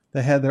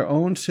 They had their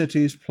own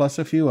cities plus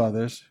a few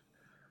others,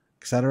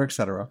 etc.,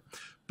 etc.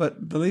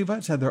 But the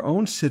Levites had their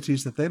own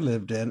cities that they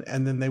lived in,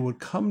 and then they would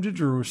come to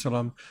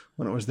Jerusalem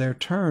when it was their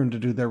turn to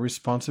do their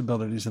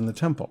responsibilities in the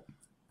temple.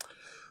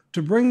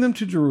 To bring them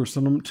to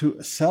Jerusalem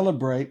to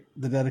celebrate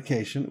the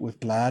dedication with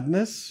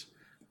gladness,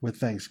 with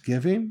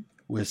thanksgiving,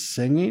 with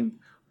singing,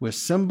 with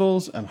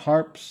cymbals and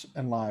harps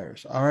and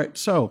lyres. All right,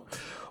 so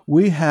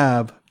we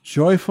have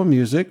joyful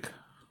music.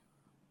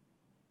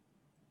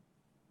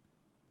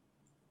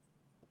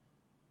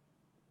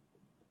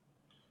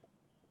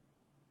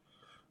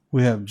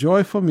 We have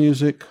joyful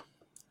music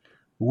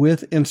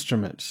with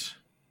instruments.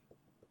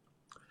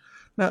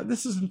 Now,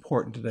 this is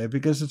important today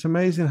because it's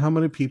amazing how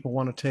many people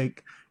want to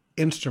take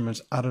instruments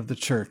out of the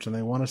church and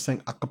they want to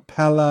sing a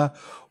cappella,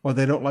 or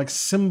they don't like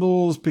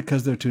cymbals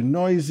because they're too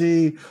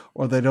noisy,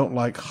 or they don't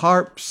like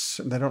harps,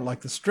 and they don't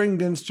like the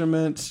stringed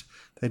instruments,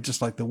 they just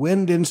like the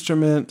wind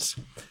instruments.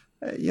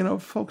 You know,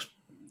 folks,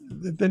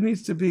 there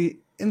needs to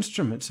be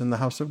instruments in the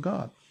house of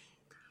God.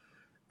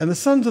 And the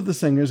sons of the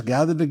singers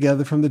gathered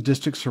together from the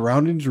districts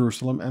surrounding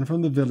Jerusalem and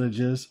from the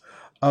villages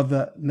of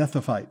the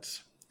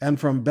Netophites, and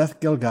from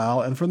Beth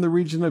Gilgal, and from the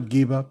region of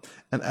Geba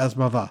and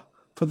Asmavah.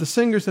 For the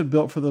singers had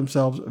built for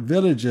themselves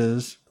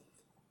villages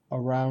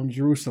around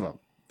Jerusalem.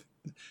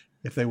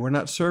 If they were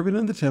not serving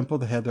in the temple,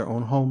 they had their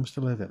own homes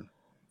to live in.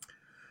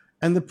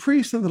 And the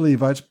priests and the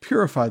Levites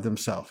purified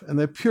themselves, and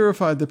they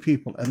purified the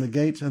people and the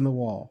gates and the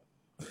wall.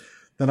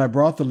 Then I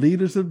brought the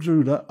leaders of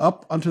Judah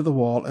up unto the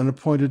wall and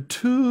appointed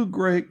 2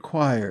 great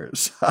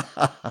choirs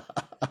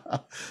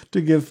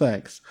to give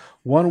thanks.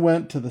 One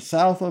went to the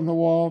south on the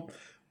wall,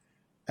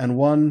 and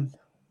one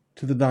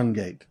to the dung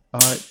gate. All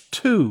right,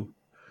 2.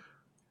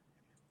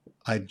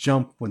 I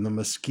jump when the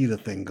mosquito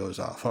thing goes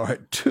off. All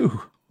right,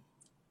 2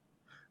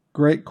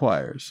 great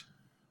choirs.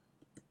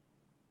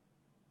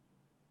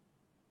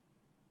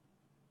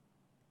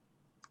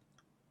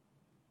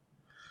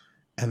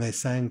 And they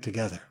sang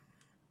together.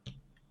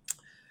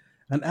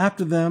 And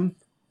after them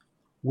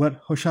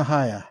went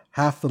Hoshaiah,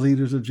 half the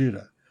leaders of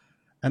Judah,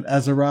 and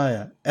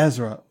Azariah,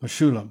 Ezra,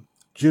 Meshullam,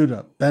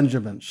 Judah,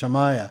 Benjamin,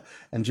 Shemaiah,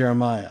 and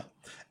Jeremiah,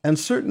 and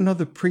certain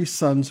other priests'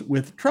 sons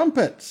with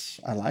trumpets.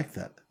 I like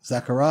that.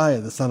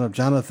 Zechariah, the son of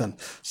Jonathan,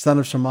 son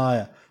of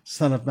Shemaiah,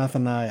 son of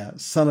Mathaniah,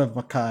 son of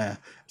Micaiah,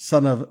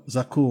 son of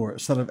Zakur,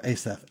 son of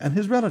Asaph, and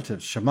his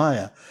relatives,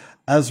 Shemaiah,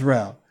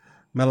 Azrael,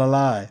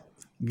 Melalai,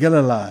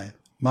 Gilalai,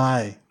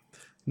 Mai,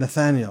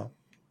 Nathaniel,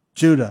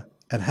 Judah,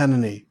 and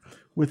Hanani,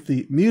 with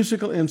the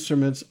musical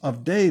instruments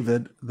of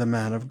David, the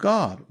man of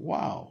God.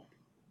 Wow.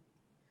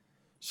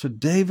 So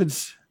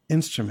David's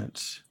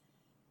instruments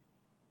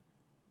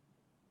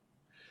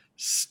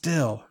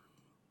still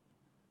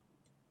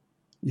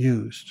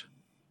used.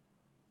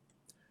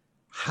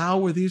 How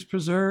were these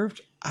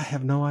preserved? I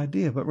have no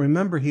idea. But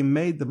remember, he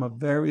made them of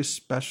very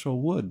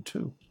special wood,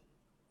 too.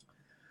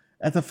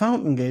 At the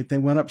fountain gate, they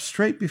went up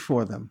straight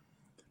before them,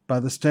 by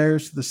the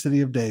stairs to the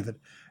city of David,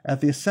 at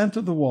the ascent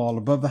of the wall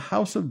above the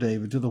house of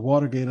David to the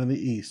water gate on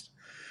the east.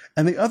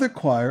 And the other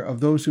choir of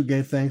those who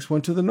gave thanks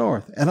went to the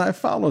north, and I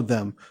followed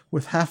them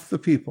with half the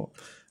people,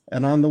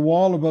 and on the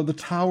wall above the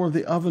tower of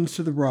the ovens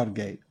to the broad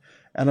gate,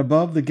 and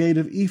above the gate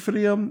of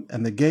Ephraim,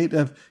 and the gate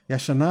of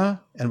Yeshanah,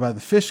 and by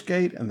the fish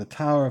gate, and the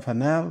tower of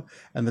Hanel,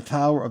 and the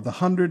tower of the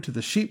 100 to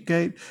the sheep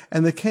gate,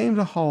 and they came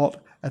to halt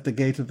at the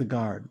gate of the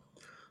guard.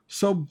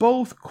 So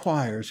both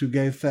choirs who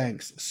gave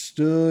thanks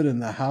stood in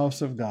the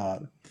house of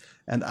God,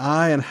 and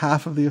I and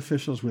half of the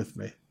officials with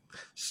me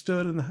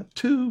stood in the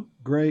 2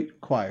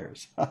 great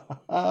choirs.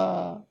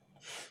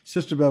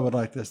 Sister Bev would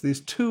like this.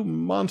 These 2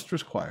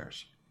 monstrous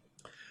choirs.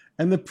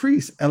 And the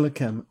priests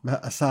Elikim,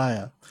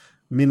 Maaseiah,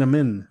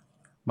 Minamin,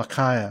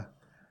 Micaiah,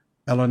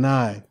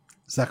 Elonai,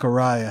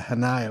 Zechariah,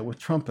 Hananiah with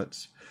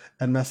trumpets,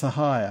 and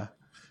Maaseiah,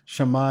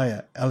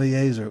 Shemaiah,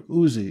 Eleazar,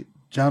 Uzi,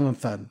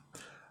 Jonathan,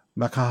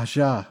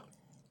 Makahashah,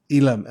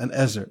 Elam, and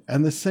Ezer.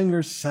 And the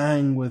singers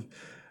sang with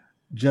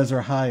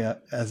Jezreiah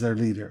as their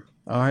leader.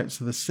 All right,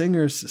 so the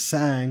singers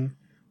sang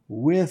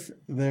with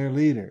their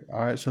leader.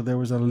 All right, so there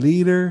was a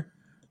leader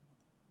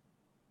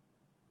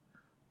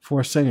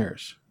for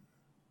singers.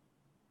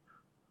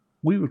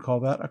 We would call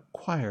that a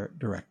choir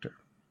director.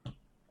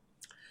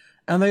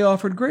 And they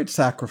offered great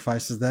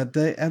sacrifices that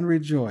day and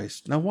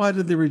rejoiced. Now, why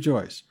did they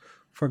rejoice?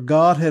 For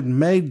God had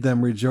made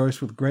them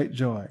rejoice with great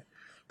joy.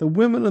 The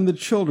women and the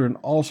children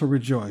also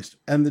rejoiced,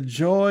 and the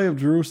joy of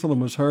Jerusalem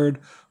was heard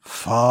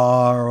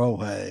far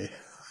away.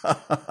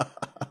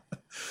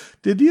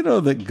 Did you know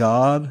that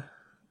God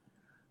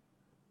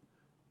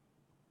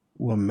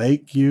will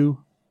make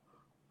you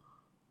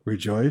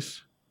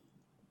rejoice?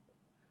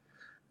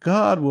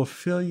 God will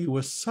fill you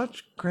with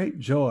such great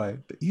joy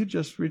that you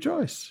just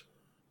rejoice.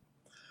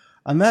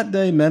 On that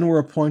day, men were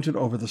appointed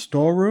over the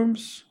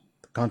storerooms,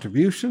 the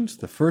contributions,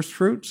 the first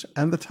fruits,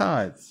 and the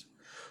tithes.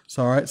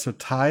 So, all right, so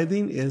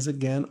tithing is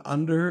again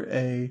under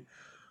a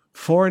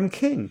foreign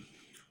king.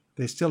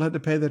 They still had to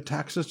pay their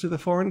taxes to the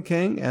foreign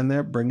king, and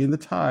they're bringing the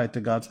tithe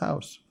to God's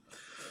house.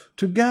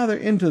 To gather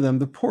into them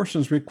the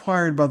portions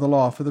required by the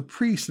law for the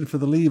priests and for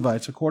the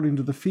Levites according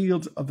to the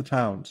fields of the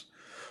towns.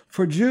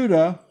 For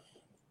Judah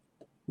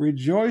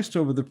rejoiced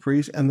over the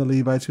priests and the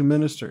Levites who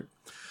ministered.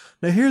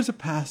 Now here's a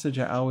passage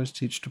I always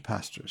teach to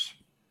pastors.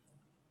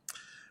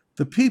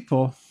 The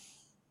people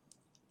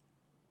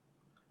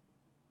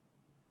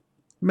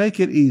make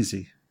it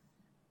easy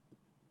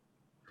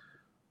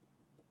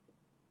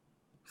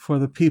for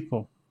the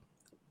people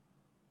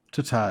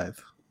to tithe.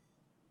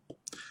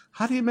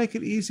 How do you make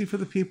it easy for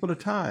the people to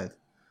tithe?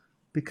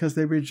 Because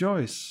they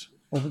rejoice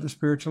over the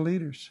spiritual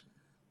leaders.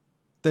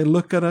 They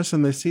look at us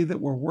and they see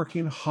that we're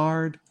working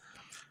hard.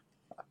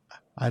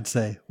 I'd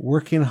say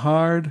working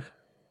hard.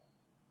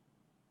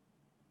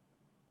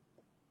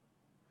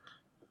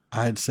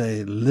 I'd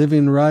say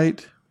living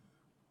right.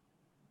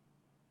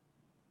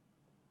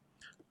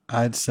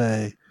 I'd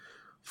say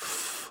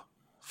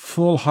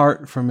full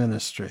heart for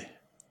ministry.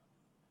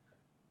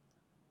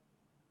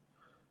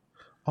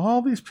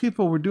 All these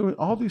people were doing,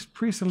 all these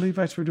priests and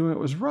Levites were doing it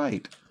was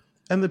right.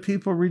 And the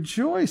people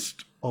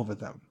rejoiced over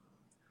them.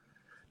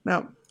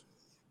 Now,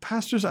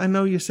 pastors, I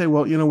know you say,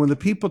 well, when the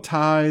people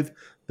tithe,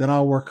 then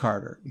I'll work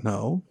harder.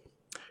 No.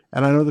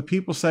 And I know the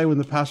people say when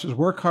the pastors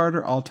work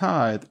harder, I'll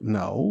tithe.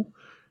 No.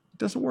 It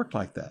doesn't work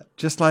like that.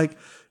 Just like,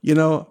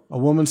 a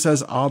woman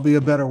says, I'll be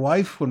a better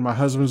wife when my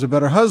husband's a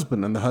better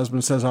husband. And the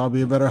husband says, I'll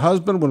be a better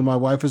husband when my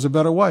wife is a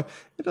better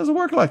wife. It doesn't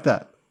work like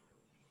that.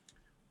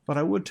 But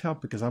I would tell,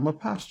 because I'm a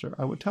pastor,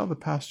 I would tell the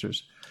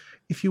pastors,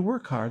 if you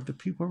work hard, the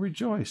people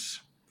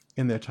rejoice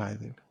in their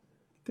tithing.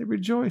 They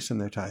rejoice in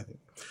their tithing.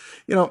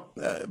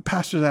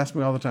 Pastors ask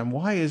me all the time,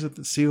 why is it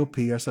that COP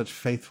are such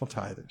faithful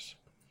tithers?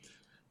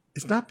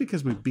 It's not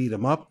because we beat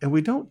them up, and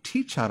we don't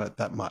teach on it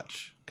that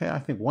much. Okay, I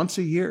think once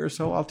a year or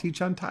so I'll teach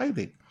on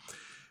tithing.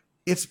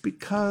 It's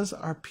because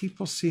our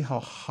people see how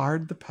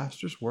hard the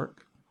pastors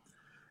work,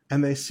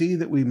 and they see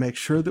that we make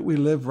sure that we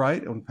live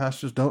right. And when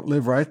pastors don't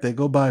live right, they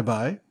go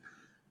bye-bye.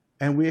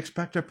 And we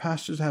expect our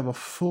pastors to have a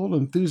full,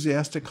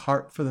 enthusiastic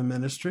heart for the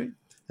ministry.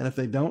 And if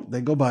they don't,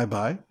 they go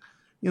bye-bye.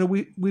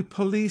 We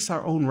police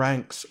our own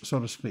ranks, so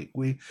to speak.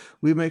 We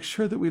make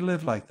sure that we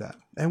live like that.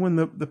 And when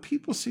the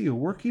people see you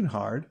working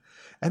hard,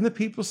 and the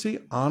people see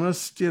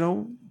honest,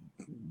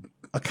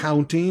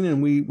 accounting,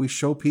 and we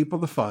show people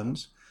the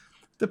funds,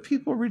 the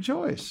people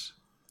rejoice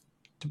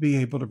to be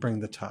able to bring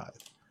the tithe.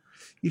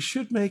 You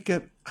should make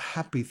it a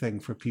happy thing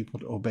for people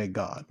to obey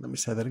God. Let me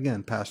say that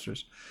again,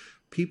 pastors.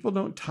 People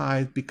don't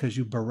tithe because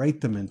you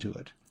berate them into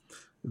it.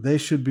 They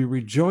should be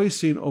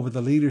rejoicing over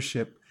the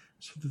leadership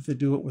so that they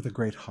do it with a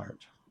great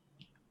heart.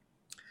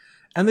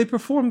 And they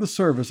performed the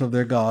service of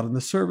their God and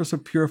the service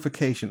of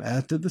purification,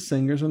 as did the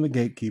singers and the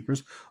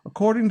gatekeepers,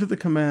 according to the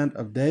command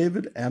of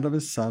David and of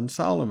his son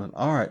Solomon.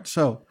 All right,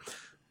 so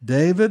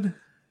David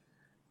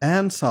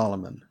and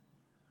Solomon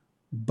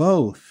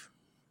both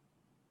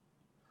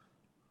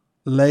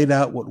laid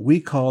out what we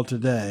call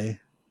today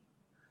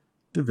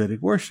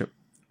Davidic worship.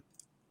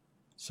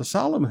 So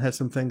Solomon had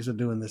some things to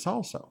do in this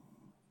also.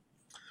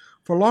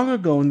 For long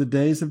ago, in the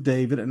days of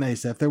David and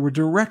Asaph, there were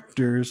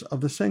directors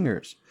of the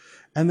singers,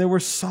 and there were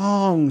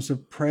songs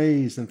of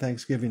praise and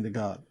thanksgiving to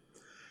God.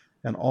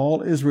 And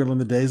all Israel in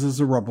the days of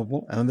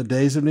Zerubbabel and in the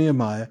days of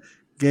Nehemiah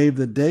gave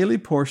the daily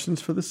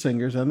portions for the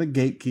singers and the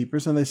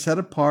gatekeepers, and they set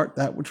apart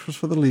that which was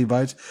for the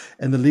Levites,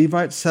 and the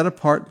Levites set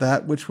apart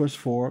that which was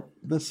for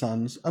the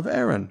sons of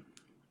Aaron.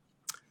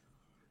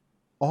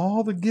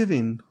 All the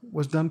giving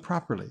was done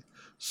properly.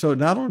 So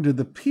not only did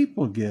the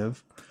people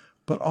give,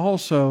 but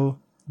also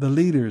the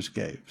leaders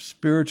gave.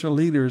 Spiritual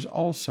leaders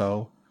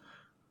also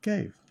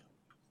gave.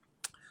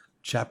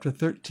 Chapter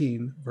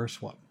 13,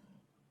 verse 1.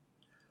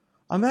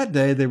 On that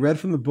day they read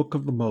from the book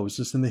of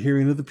Moses in the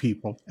hearing of the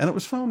people, and it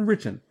was found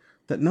written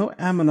that no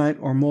Ammonite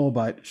or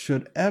Moabite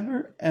should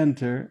ever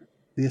enter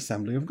the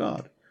assembly of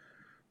God.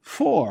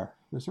 For,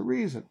 there's a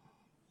reason.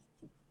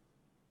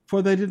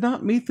 For they did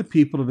not meet the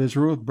people of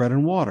Israel with bread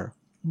and water,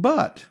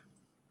 but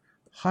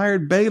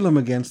hired Balaam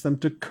against them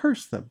to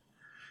curse them.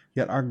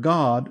 Yet our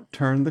God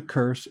turned the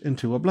curse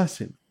into a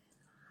blessing.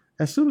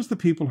 As soon as the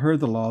people heard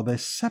the law, they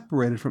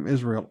separated from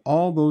Israel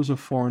all those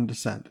of foreign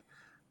descent.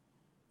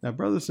 Now,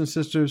 brothers and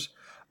sisters,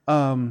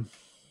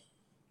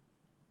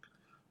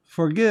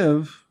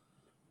 forgive,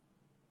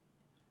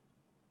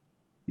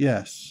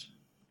 yes.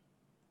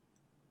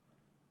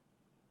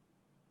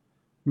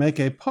 Make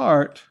a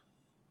part,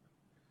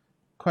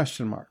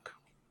 question mark.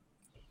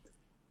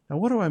 Now,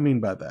 what do I mean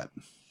by that?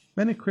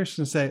 Many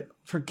Christians say,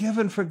 forgive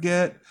and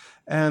forget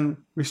and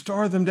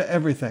restore them to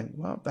everything.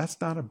 Well,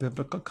 that's not a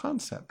biblical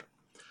concept.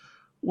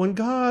 When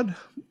God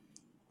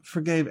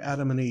forgave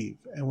Adam and Eve,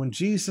 and when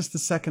Jesus, the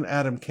second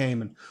Adam,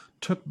 came and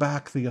took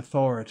back the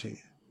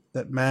authority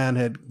that man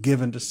had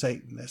given to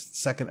Satan as the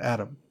second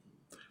Adam,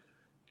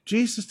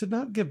 Jesus did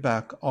not give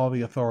back all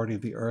the authority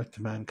of the earth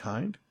to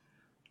mankind.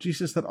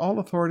 Jesus said, all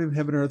authority in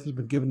heaven and earth has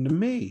been given to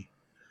me,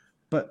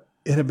 but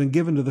it had been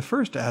given to the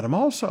first Adam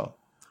also.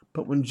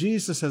 But when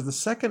Jesus, as the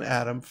second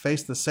Adam,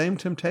 faced the same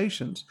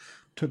temptations,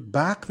 took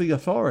back the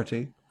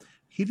authority,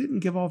 he didn't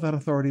give all that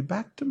authority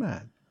back to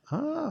man.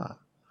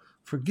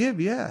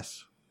 Forgive,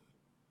 yes.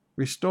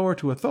 Restore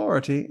to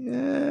authority,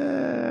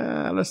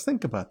 let's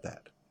think about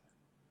that.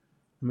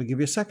 Let me give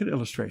you a second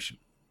illustration.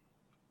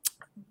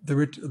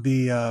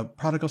 The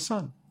prodigal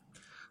son.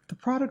 The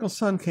prodigal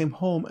son came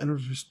home and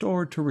was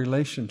restored to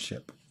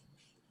relationship.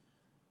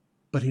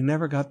 But he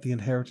never got the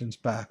inheritance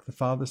back. The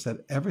father said,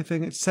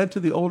 said to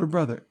the older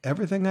brother,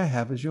 everything I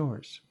have is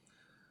yours.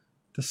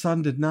 The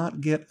son did not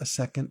get a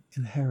second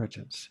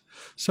inheritance.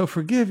 So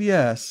forgive,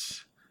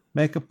 yes.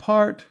 Make a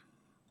part.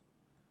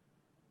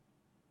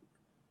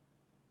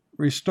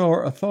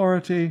 Restore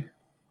authority,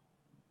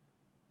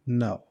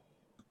 no.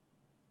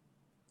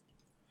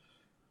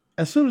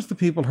 As soon as the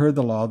people heard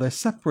the law, they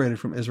separated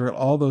from Israel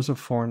all those of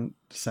foreign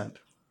descent.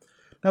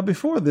 Now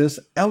before this,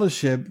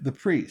 Eliashib the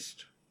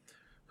priest,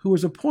 who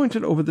was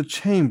appointed over the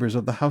chambers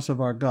of the house of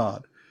our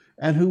God,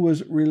 and who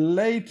was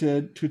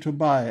related to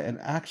Tobiah. In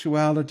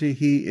actuality,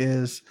 he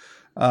is,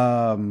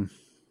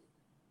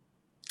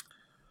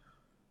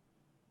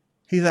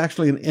 he's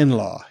actually an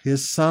in-law.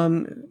 His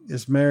son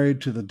is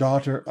married to the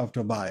daughter of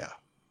Tobiah.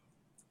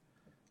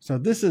 So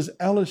this is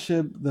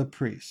Eliashib the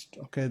priest.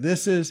 Okay,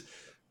 this is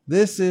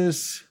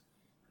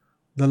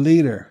the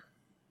leader,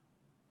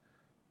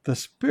 the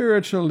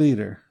spiritual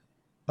leader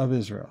of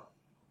Israel.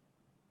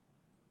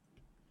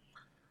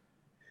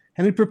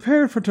 And he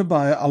prepared for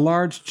Tobiah a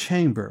large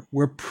chamber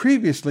where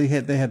previously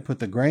they had put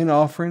the grain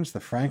offerings,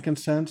 the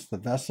frankincense, the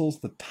vessels,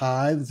 the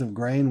tithes of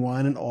grain,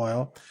 wine, and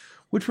oil,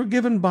 which were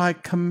given by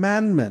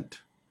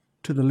commandment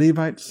to the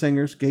Levite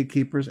singers,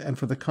 gatekeepers, and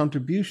for the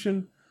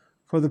contribution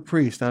for the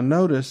priest. Now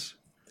notice,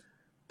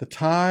 the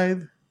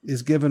tithe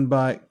is given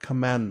by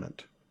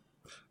commandment.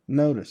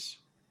 Notice,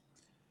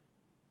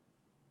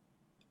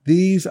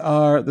 These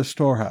are the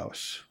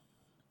storehouse.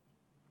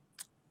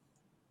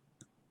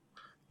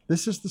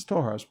 This is the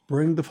storehouse.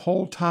 Bring the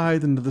whole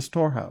tithe into the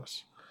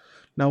storehouse.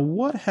 Now,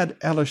 what had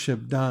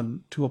Eliashib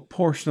done to a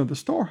portion of the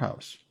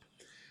storehouse?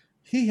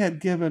 He had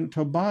given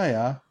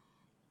Tobiah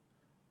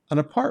an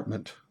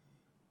apartment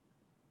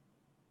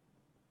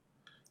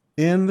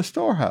in the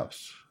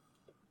storehouse.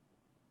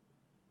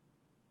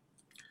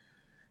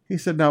 He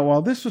said, now,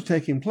 while this was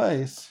taking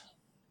place,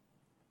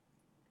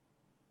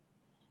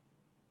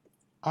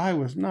 I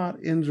was not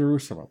in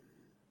Jerusalem.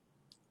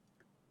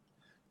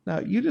 Now,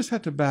 you just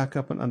have to back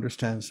up and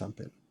understand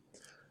something.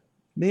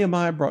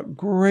 Nehemiah brought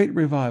great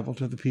revival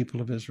to the people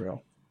of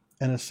Israel.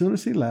 And as soon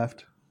as he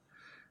left,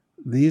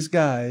 these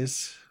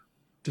guys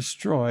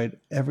destroyed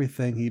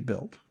everything he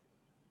built.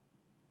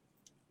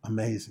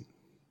 Amazing.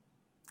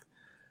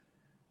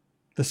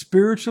 The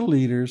spiritual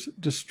leaders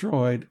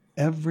destroyed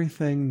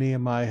everything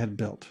Nehemiah had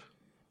built.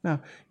 Now,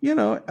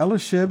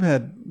 Eliashib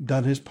had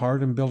done his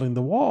part in building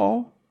the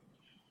wall.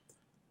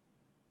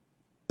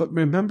 But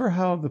remember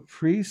how the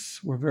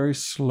priests were very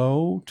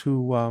slow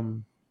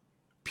to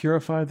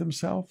purify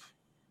themselves?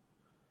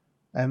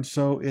 And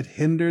so it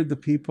hindered the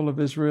people of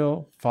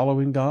Israel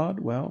following God?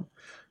 Well,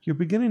 you're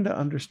beginning to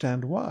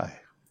understand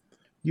why.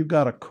 You've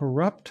got a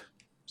corrupt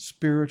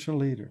spiritual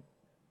leader.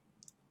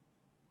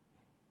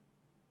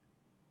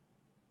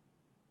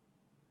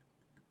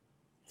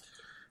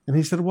 And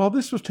he said, while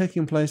this was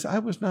taking place, I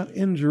was not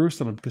in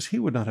Jerusalem, because he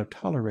would not have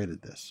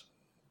tolerated this.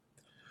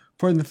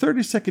 For in the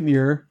 32nd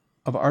year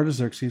of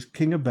Artaxerxes,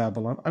 king of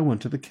Babylon, I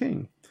went to the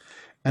king.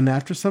 And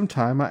after some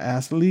time I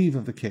asked leave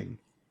of the king,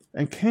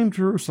 and came to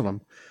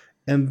Jerusalem,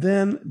 and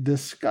then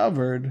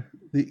discovered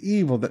the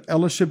evil that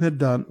Eliashib had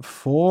done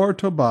for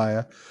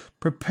Tobiah,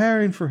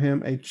 preparing for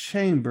him a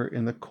chamber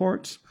in the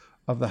courts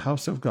of the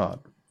house of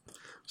God.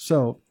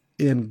 So,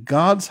 in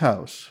God's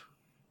house,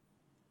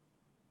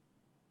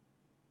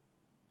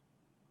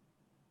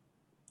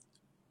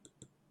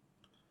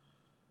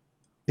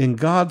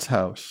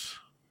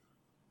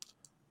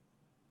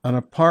 an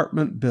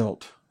apartment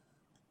built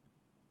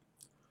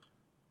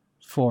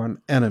for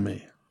an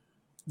enemy.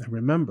 Now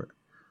remember,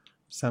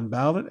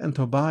 Sanballat and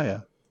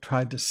Tobiah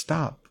tried to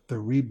stop the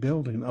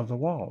rebuilding of the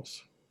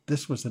walls.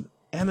 This was an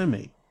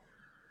enemy.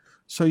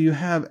 So you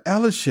have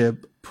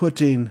Eliashib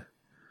putting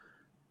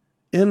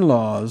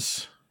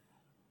in-laws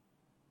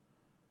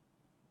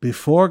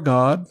before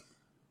God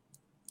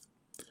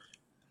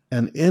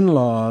and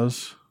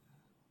in-laws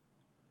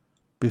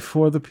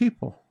before the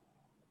people.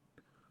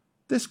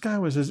 This guy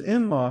was his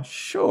in-law,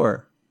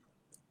 sure,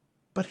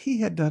 but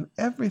he had done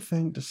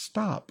everything to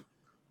stop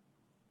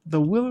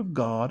the will of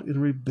God in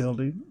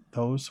rebuilding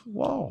those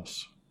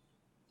walls.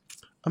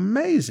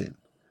 Amazing.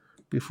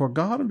 Before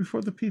God and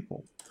before the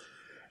people.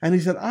 And he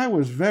said, I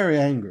was very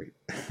angry.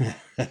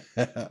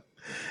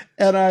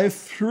 And I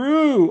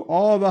threw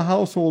all the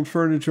household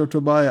furniture of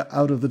Tobiah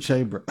out of the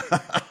chamber.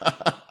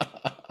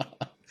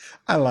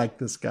 I like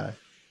this guy.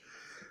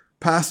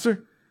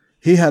 Pastor,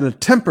 he had a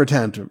temper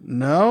tantrum.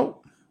 No.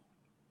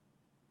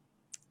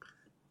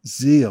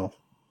 Zeal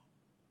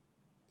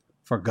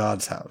for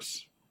God's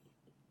house.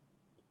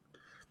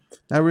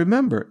 Now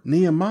remember,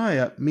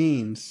 Nehemiah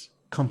means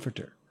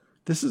comforter.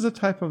 This is a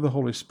type of the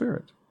Holy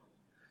Spirit.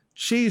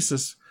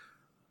 Jesus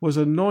was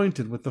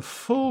anointed with the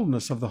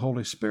fullness of the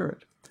Holy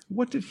Spirit.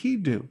 What did he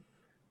do?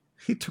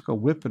 He took a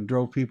whip and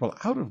drove people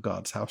out of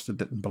God's house that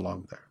didn't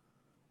belong there.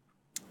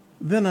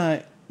 Then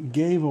I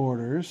gave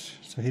orders,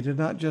 so he did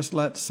not just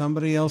let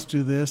somebody else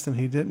do this, and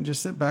he didn't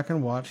just sit back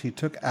and watch. He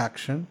took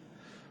action.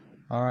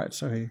 All right,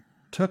 so he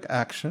took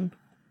action.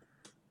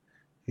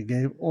 He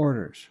gave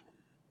orders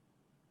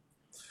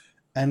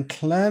and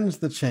cleansed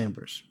the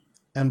chambers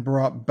and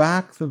brought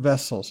back the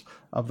vessels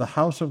of the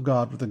house of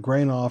God with the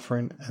grain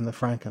offering and the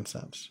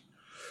frankincense.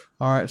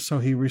 All right, so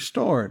he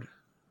restored.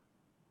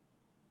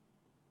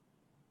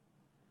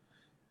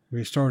 He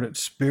restored it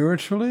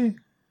spiritually,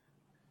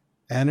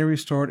 and he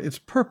restored its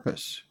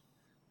purpose.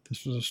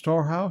 This was a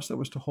storehouse that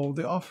was to hold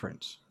the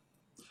offerings.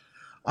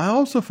 I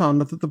also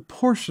found out that the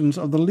portions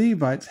of the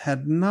Levites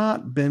had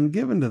not been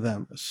given to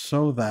them,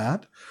 so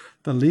that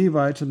the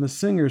Levites and the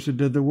singers who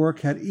did the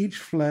work had each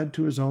fled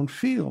to his own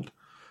field.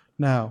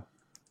 Now,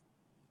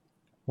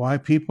 why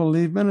people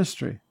leave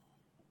ministry?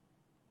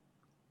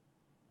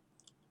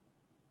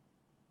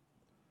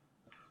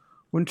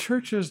 When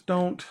churches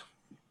don't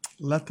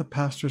let the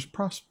pastors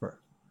prosper,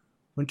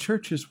 when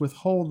churches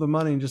withhold the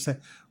money and just say,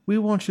 we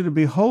want you to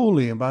be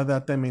holy, and by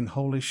that they mean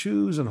holy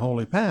shoes and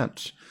holy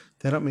pants.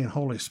 They don't mean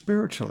holy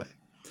spiritually.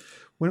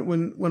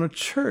 When a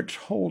church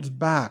holds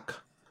back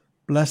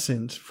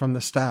blessings from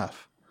the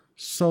staff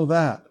so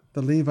that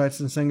the Levites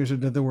and singers who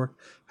did the work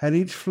had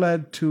each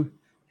fled to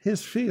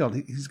his field,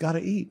 he's got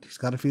to eat. He's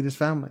got to feed his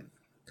family.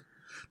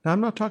 Now,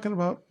 I'm not talking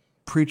about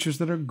preachers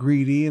that are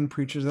greedy and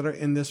preachers that are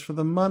in this for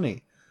the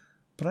money.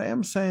 But I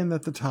am saying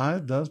that the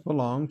tithe does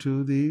belong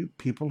to the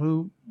people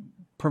who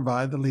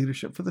provide the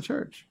leadership for the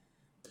church.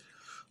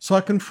 So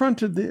I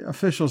confronted the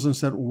officials and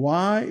said,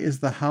 why is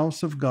the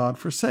house of God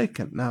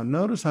forsaken? Now,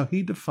 notice how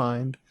he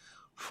defined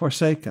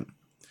forsaken.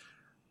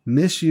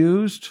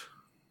 misused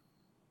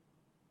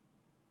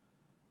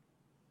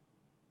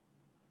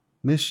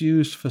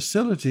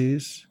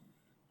facilities,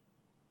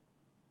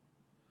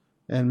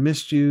 and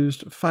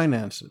misused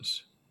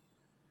finances.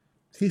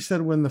 He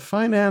said when the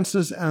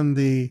finances and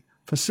the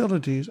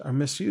facilities are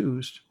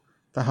misused,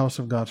 the house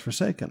of God's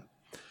forsaken.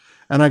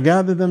 And I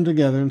gathered them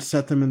together and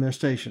set them in their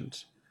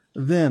stations.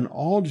 Then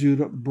all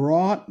Judah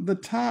brought the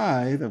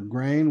tithe of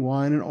grain,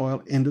 wine, and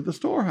oil into the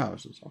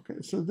storehouses.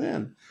 Okay, so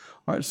then,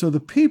 all right, so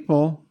the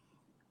people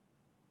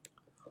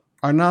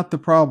are not the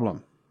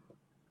problem.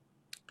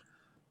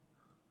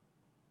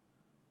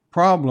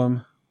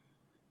 Problem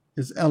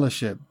is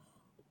Elishib.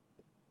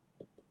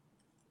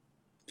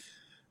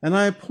 And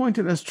I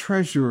appointed as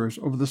treasurers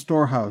over the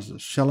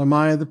storehouses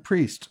Shelemiah the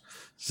priest,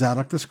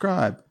 Zadok the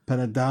scribe,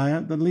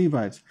 Pedadiah the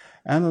Levites,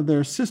 and of their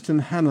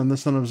assistant Hanan the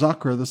son of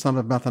Zachar the son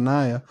of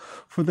Mathaniah,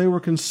 for they were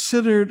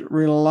considered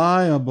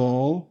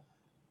reliable,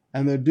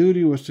 and their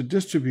duty was to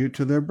distribute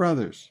to their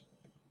brothers.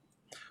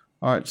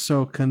 All right,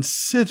 so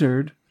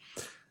considered,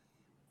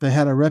 they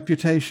had a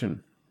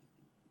reputation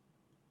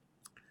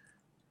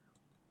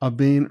of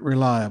being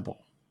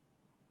reliable.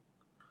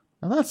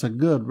 Now that's a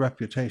good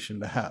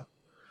reputation to have.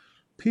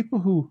 People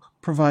who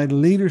provide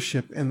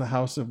leadership in the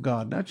house of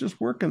God, not just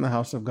work in the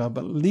house of God,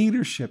 but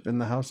leadership in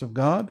the house of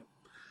God,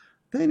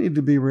 they need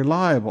to be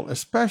reliable,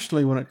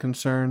 especially when it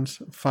concerns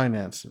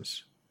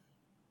finances.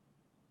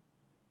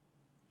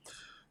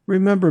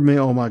 Remember me,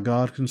 O my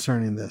God,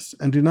 concerning this,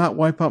 and do not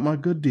wipe out my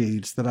good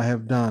deeds that I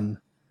have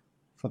done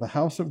for the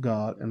house of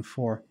God and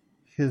for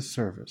his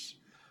service.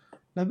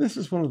 Now, this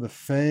is one of the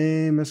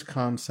famous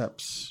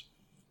concepts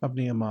of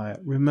Nehemiah.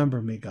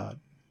 Remember me, God.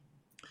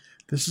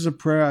 This is a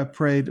prayer I've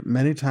prayed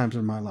many times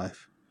in my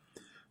life.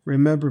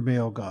 Remember me,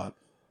 O God,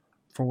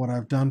 for what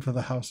I've done for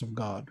the house of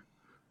God.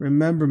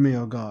 Remember me,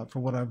 O God, for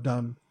what I've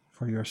done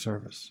for your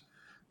service.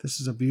 This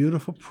is a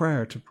beautiful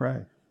prayer to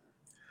pray.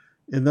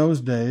 In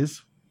those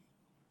days,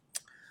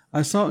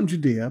 I saw in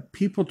Judea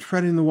people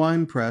treading the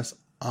winepress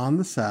on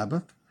the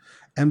Sabbath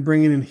and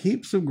bringing in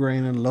heaps of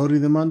grain and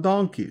loading them on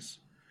donkeys,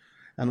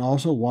 and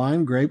also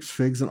wine, grapes,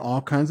 figs, and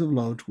all kinds of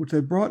loads, which they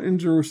brought in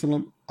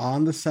Jerusalem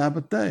on the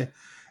Sabbath day.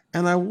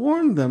 And I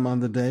warned them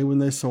on the day when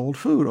they sold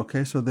food.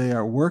 Okay, so they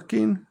are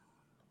working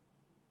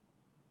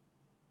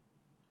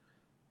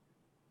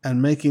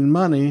and making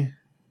money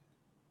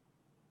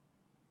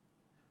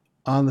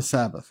on the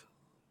Sabbath.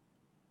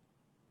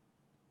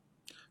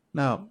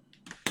 Now,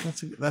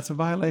 that's a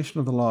violation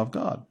of the law of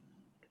God.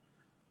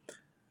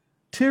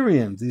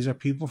 Tyrians, these are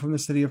people from the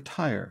city of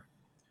Tyre,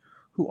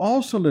 who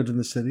also lived in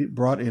the city,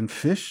 brought in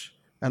fish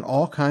and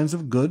all kinds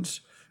of goods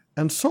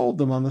and sold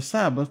them on the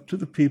Sabbath to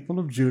the people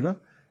of Judah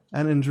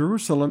and in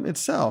Jerusalem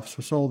itself.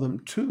 So sold them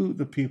to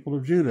the people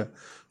of Judah.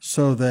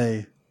 So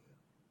they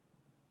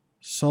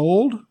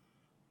sold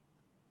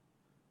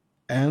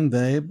and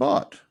they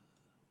bought.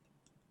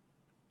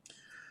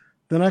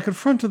 Then I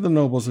confronted the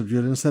nobles of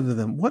Judah and said to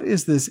them, what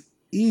is this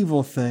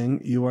evil thing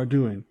you are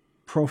doing?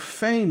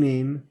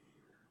 Profaning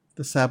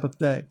the Sabbath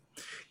day.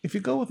 If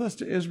you go with us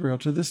to Israel,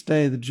 to this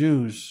day, the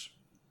Jews,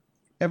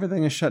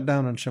 everything is shut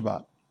down on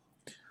Shabbat.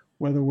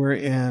 Whether we're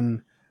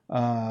in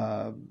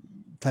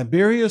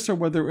Tiberias or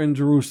whether we're in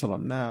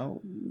Jerusalem.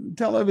 Now,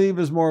 Tel Aviv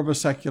is more of a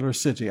secular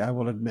city, I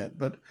will admit,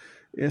 but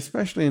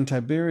especially in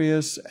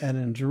Tiberias and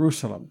in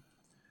Jerusalem,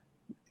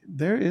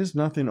 there is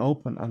nothing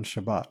open on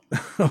Shabbat.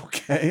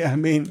 Okay? I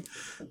mean,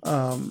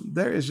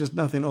 there is just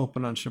nothing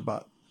open on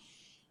Shabbat.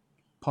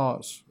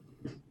 Pause.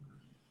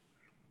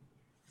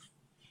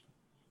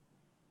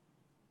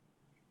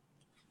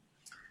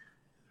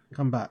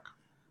 Come back.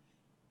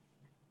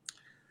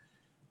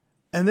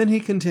 And then he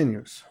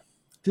continues.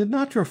 Did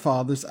not your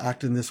fathers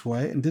act in this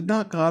way? And did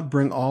not God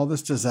bring all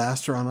this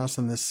disaster on us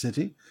in this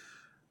city?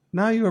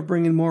 Now you are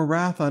bringing more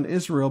wrath on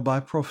Israel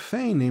by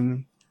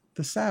profaning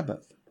the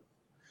Sabbath.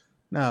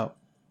 Now,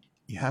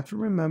 you have to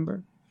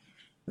remember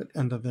that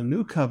under the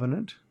new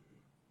covenant,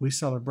 we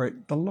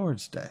celebrate the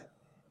Lord's Day.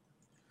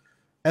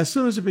 As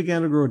soon as it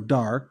began to grow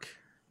dark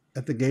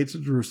at the gates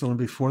of Jerusalem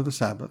before the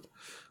Sabbath,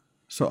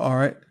 so all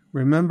right,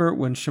 remember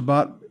when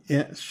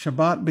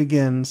Shabbat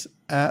begins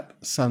at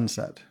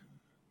sunset.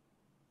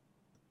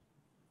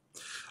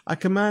 I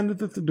commanded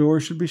that the door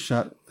should be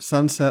shut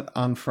sunset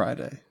on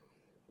Friday.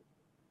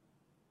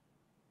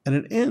 And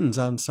it ends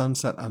on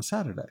sunset on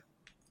Saturday.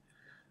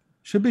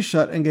 Should be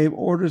shut, and gave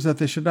orders that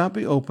they should not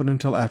be opened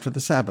until after the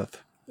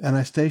Sabbath. And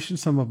I stationed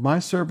some of my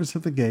servants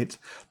at the gates,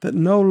 that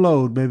no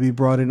load may be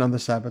brought in on the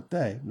Sabbath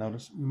day.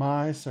 Notice,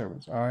 my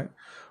servants, all right?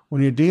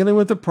 When you're dealing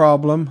with a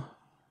problem,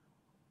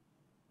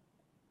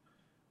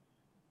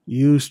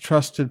 use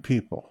trusted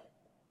people.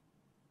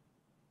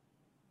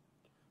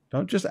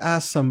 Don't just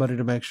ask somebody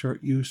to make sure.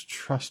 Use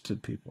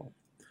trusted people.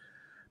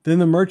 Then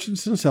the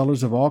merchants and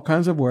sellers of all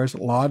kinds of wares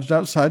lodged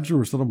outside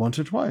Jerusalem once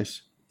or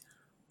twice.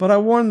 But I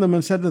warned them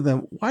and said to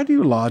them, why do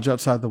you lodge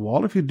outside the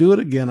wall? If you do it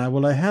again, I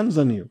will lay hands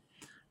on you.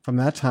 From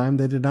that time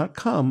they did not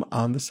come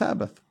on the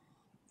Sabbath.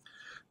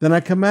 Then I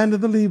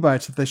commanded the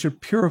Levites that they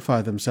should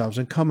purify themselves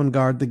and come and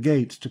guard the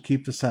gates to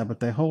keep the Sabbath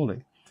day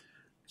holy.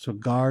 So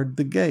guard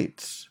the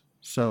gates.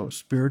 So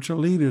spiritual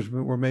leaders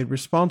were made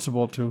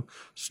responsible to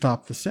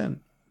stop the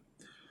sin.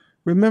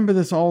 Remember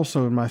this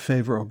also in my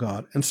favor, O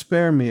God, and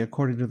spare me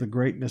according to the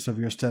greatness of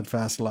your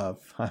steadfast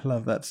love. I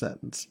love that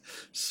sentence.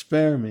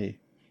 Spare me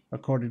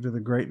according to the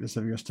greatness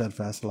of your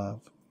steadfast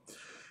love.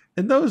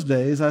 In those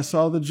days I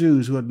saw the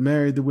Jews who had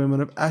married the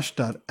women of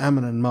Ashdod,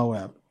 Ammon, and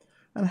Moab,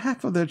 and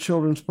half of their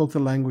children spoke the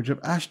language of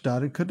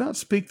Ashdod and could not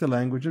speak the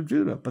language of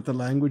Judah, but the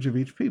language of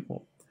each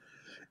people.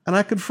 And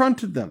I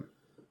confronted them,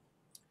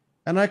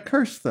 and I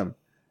cursed them,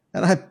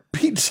 and I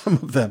beat some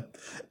of them,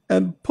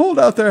 and pulled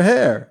out their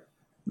hair.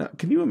 Now,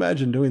 can you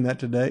imagine doing that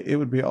today? It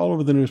would be all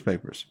over the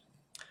newspapers.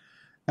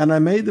 And I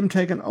made them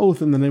take an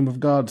oath in the name of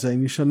God,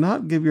 saying, you shall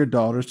not give your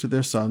daughters to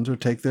their sons, or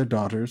take their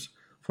daughters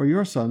for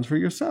your sons for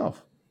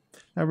yourself.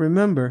 Now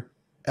remember,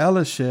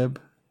 Eliashib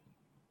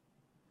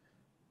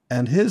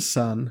and his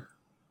son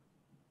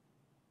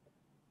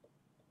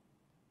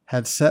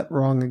had set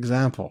wrong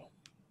example.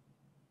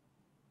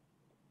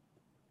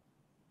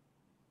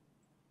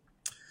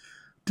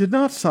 Did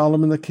not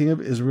Solomon, the king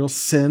of Israel,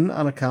 sin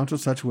on account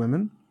of such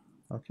women?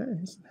 Okay,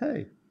 he said,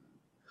 hey,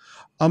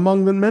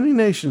 among the many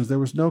nations there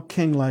was no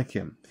king like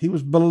him. He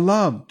was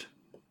beloved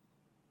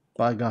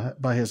by God,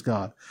 by his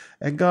God,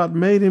 and God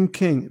made him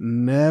king.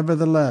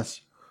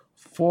 Nevertheless,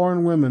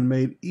 foreign women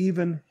made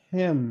even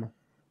him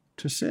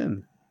to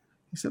sin.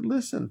 He said,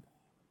 listen,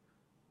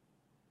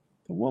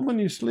 the woman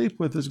you sleep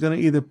with is going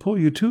to either pull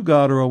you to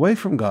God or away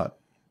from God.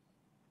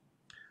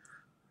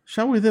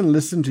 Shall we then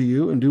listen to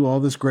you and do all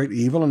this great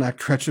evil and act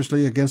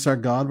treacherously against our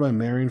God by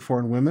marrying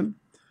foreign women?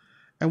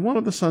 And one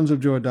of the sons of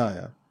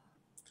Joadiah,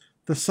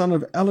 the son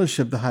of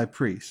Eliashib the high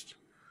priest,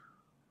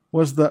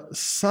 was the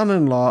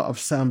son-in-law of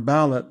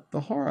Sanballat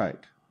the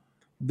Horite.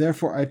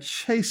 Therefore I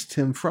chased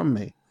him from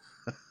me.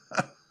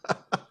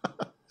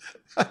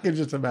 I can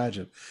just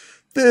imagine.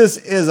 This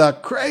is a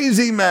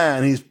crazy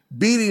man. He's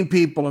beating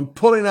people and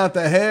pulling out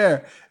the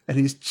hair, and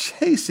he's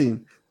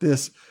chasing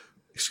this,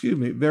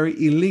 very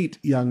elite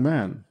young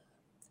man.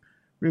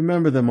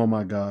 Remember them, O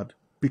my God,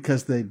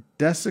 because they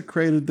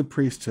desecrated the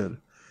priesthood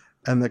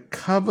and the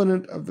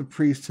covenant of the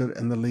priesthood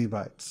and the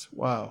Levites.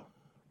 Wow.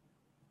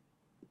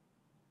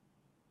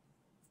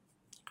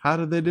 How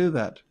did they do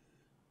that?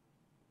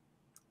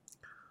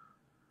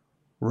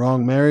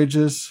 Wrong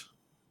marriages,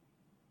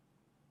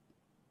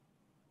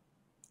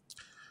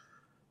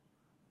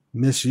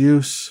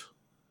 misuse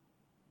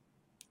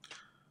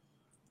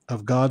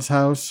of God's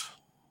house,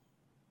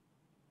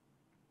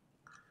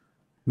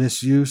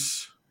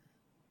 misuse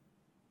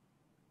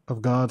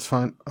of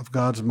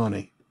God's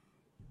money.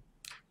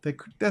 They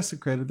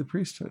desecrated the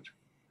priesthood.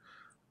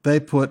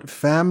 They put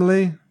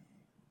family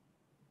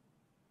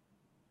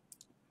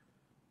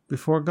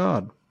before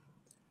God.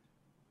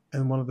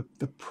 And one of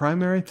the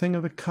primary thing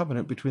of the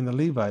covenant between the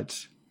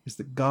Levites is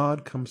that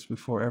God comes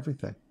before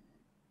everything.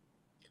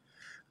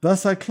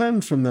 Thus I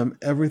cleansed from them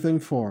everything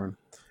foreign,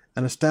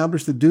 and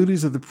established the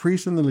duties of the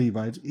priests and the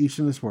Levites, each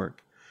in his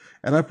work.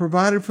 And I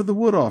provided for the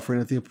wood offering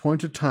at the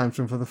appointed times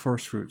and for the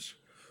firstfruits.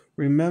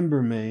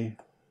 Remember me,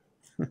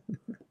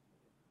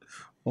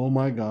 O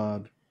my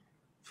God,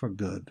 for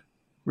good.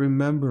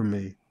 Remember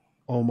me,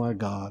 O my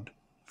God,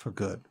 for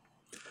good.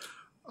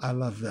 I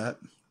love that.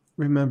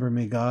 Remember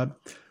me, God.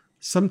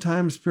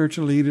 Sometimes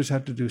spiritual leaders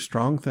have to do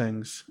strong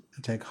things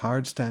and take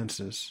hard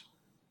stances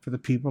for the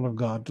people of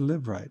God to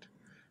live right.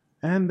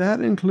 And that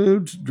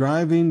includes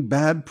driving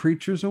bad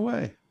preachers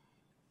away.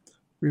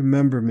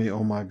 Remember me,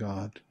 O my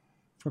God,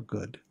 for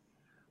good.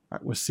 All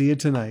right, we'll see you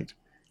tonight,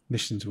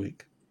 Missions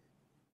Week.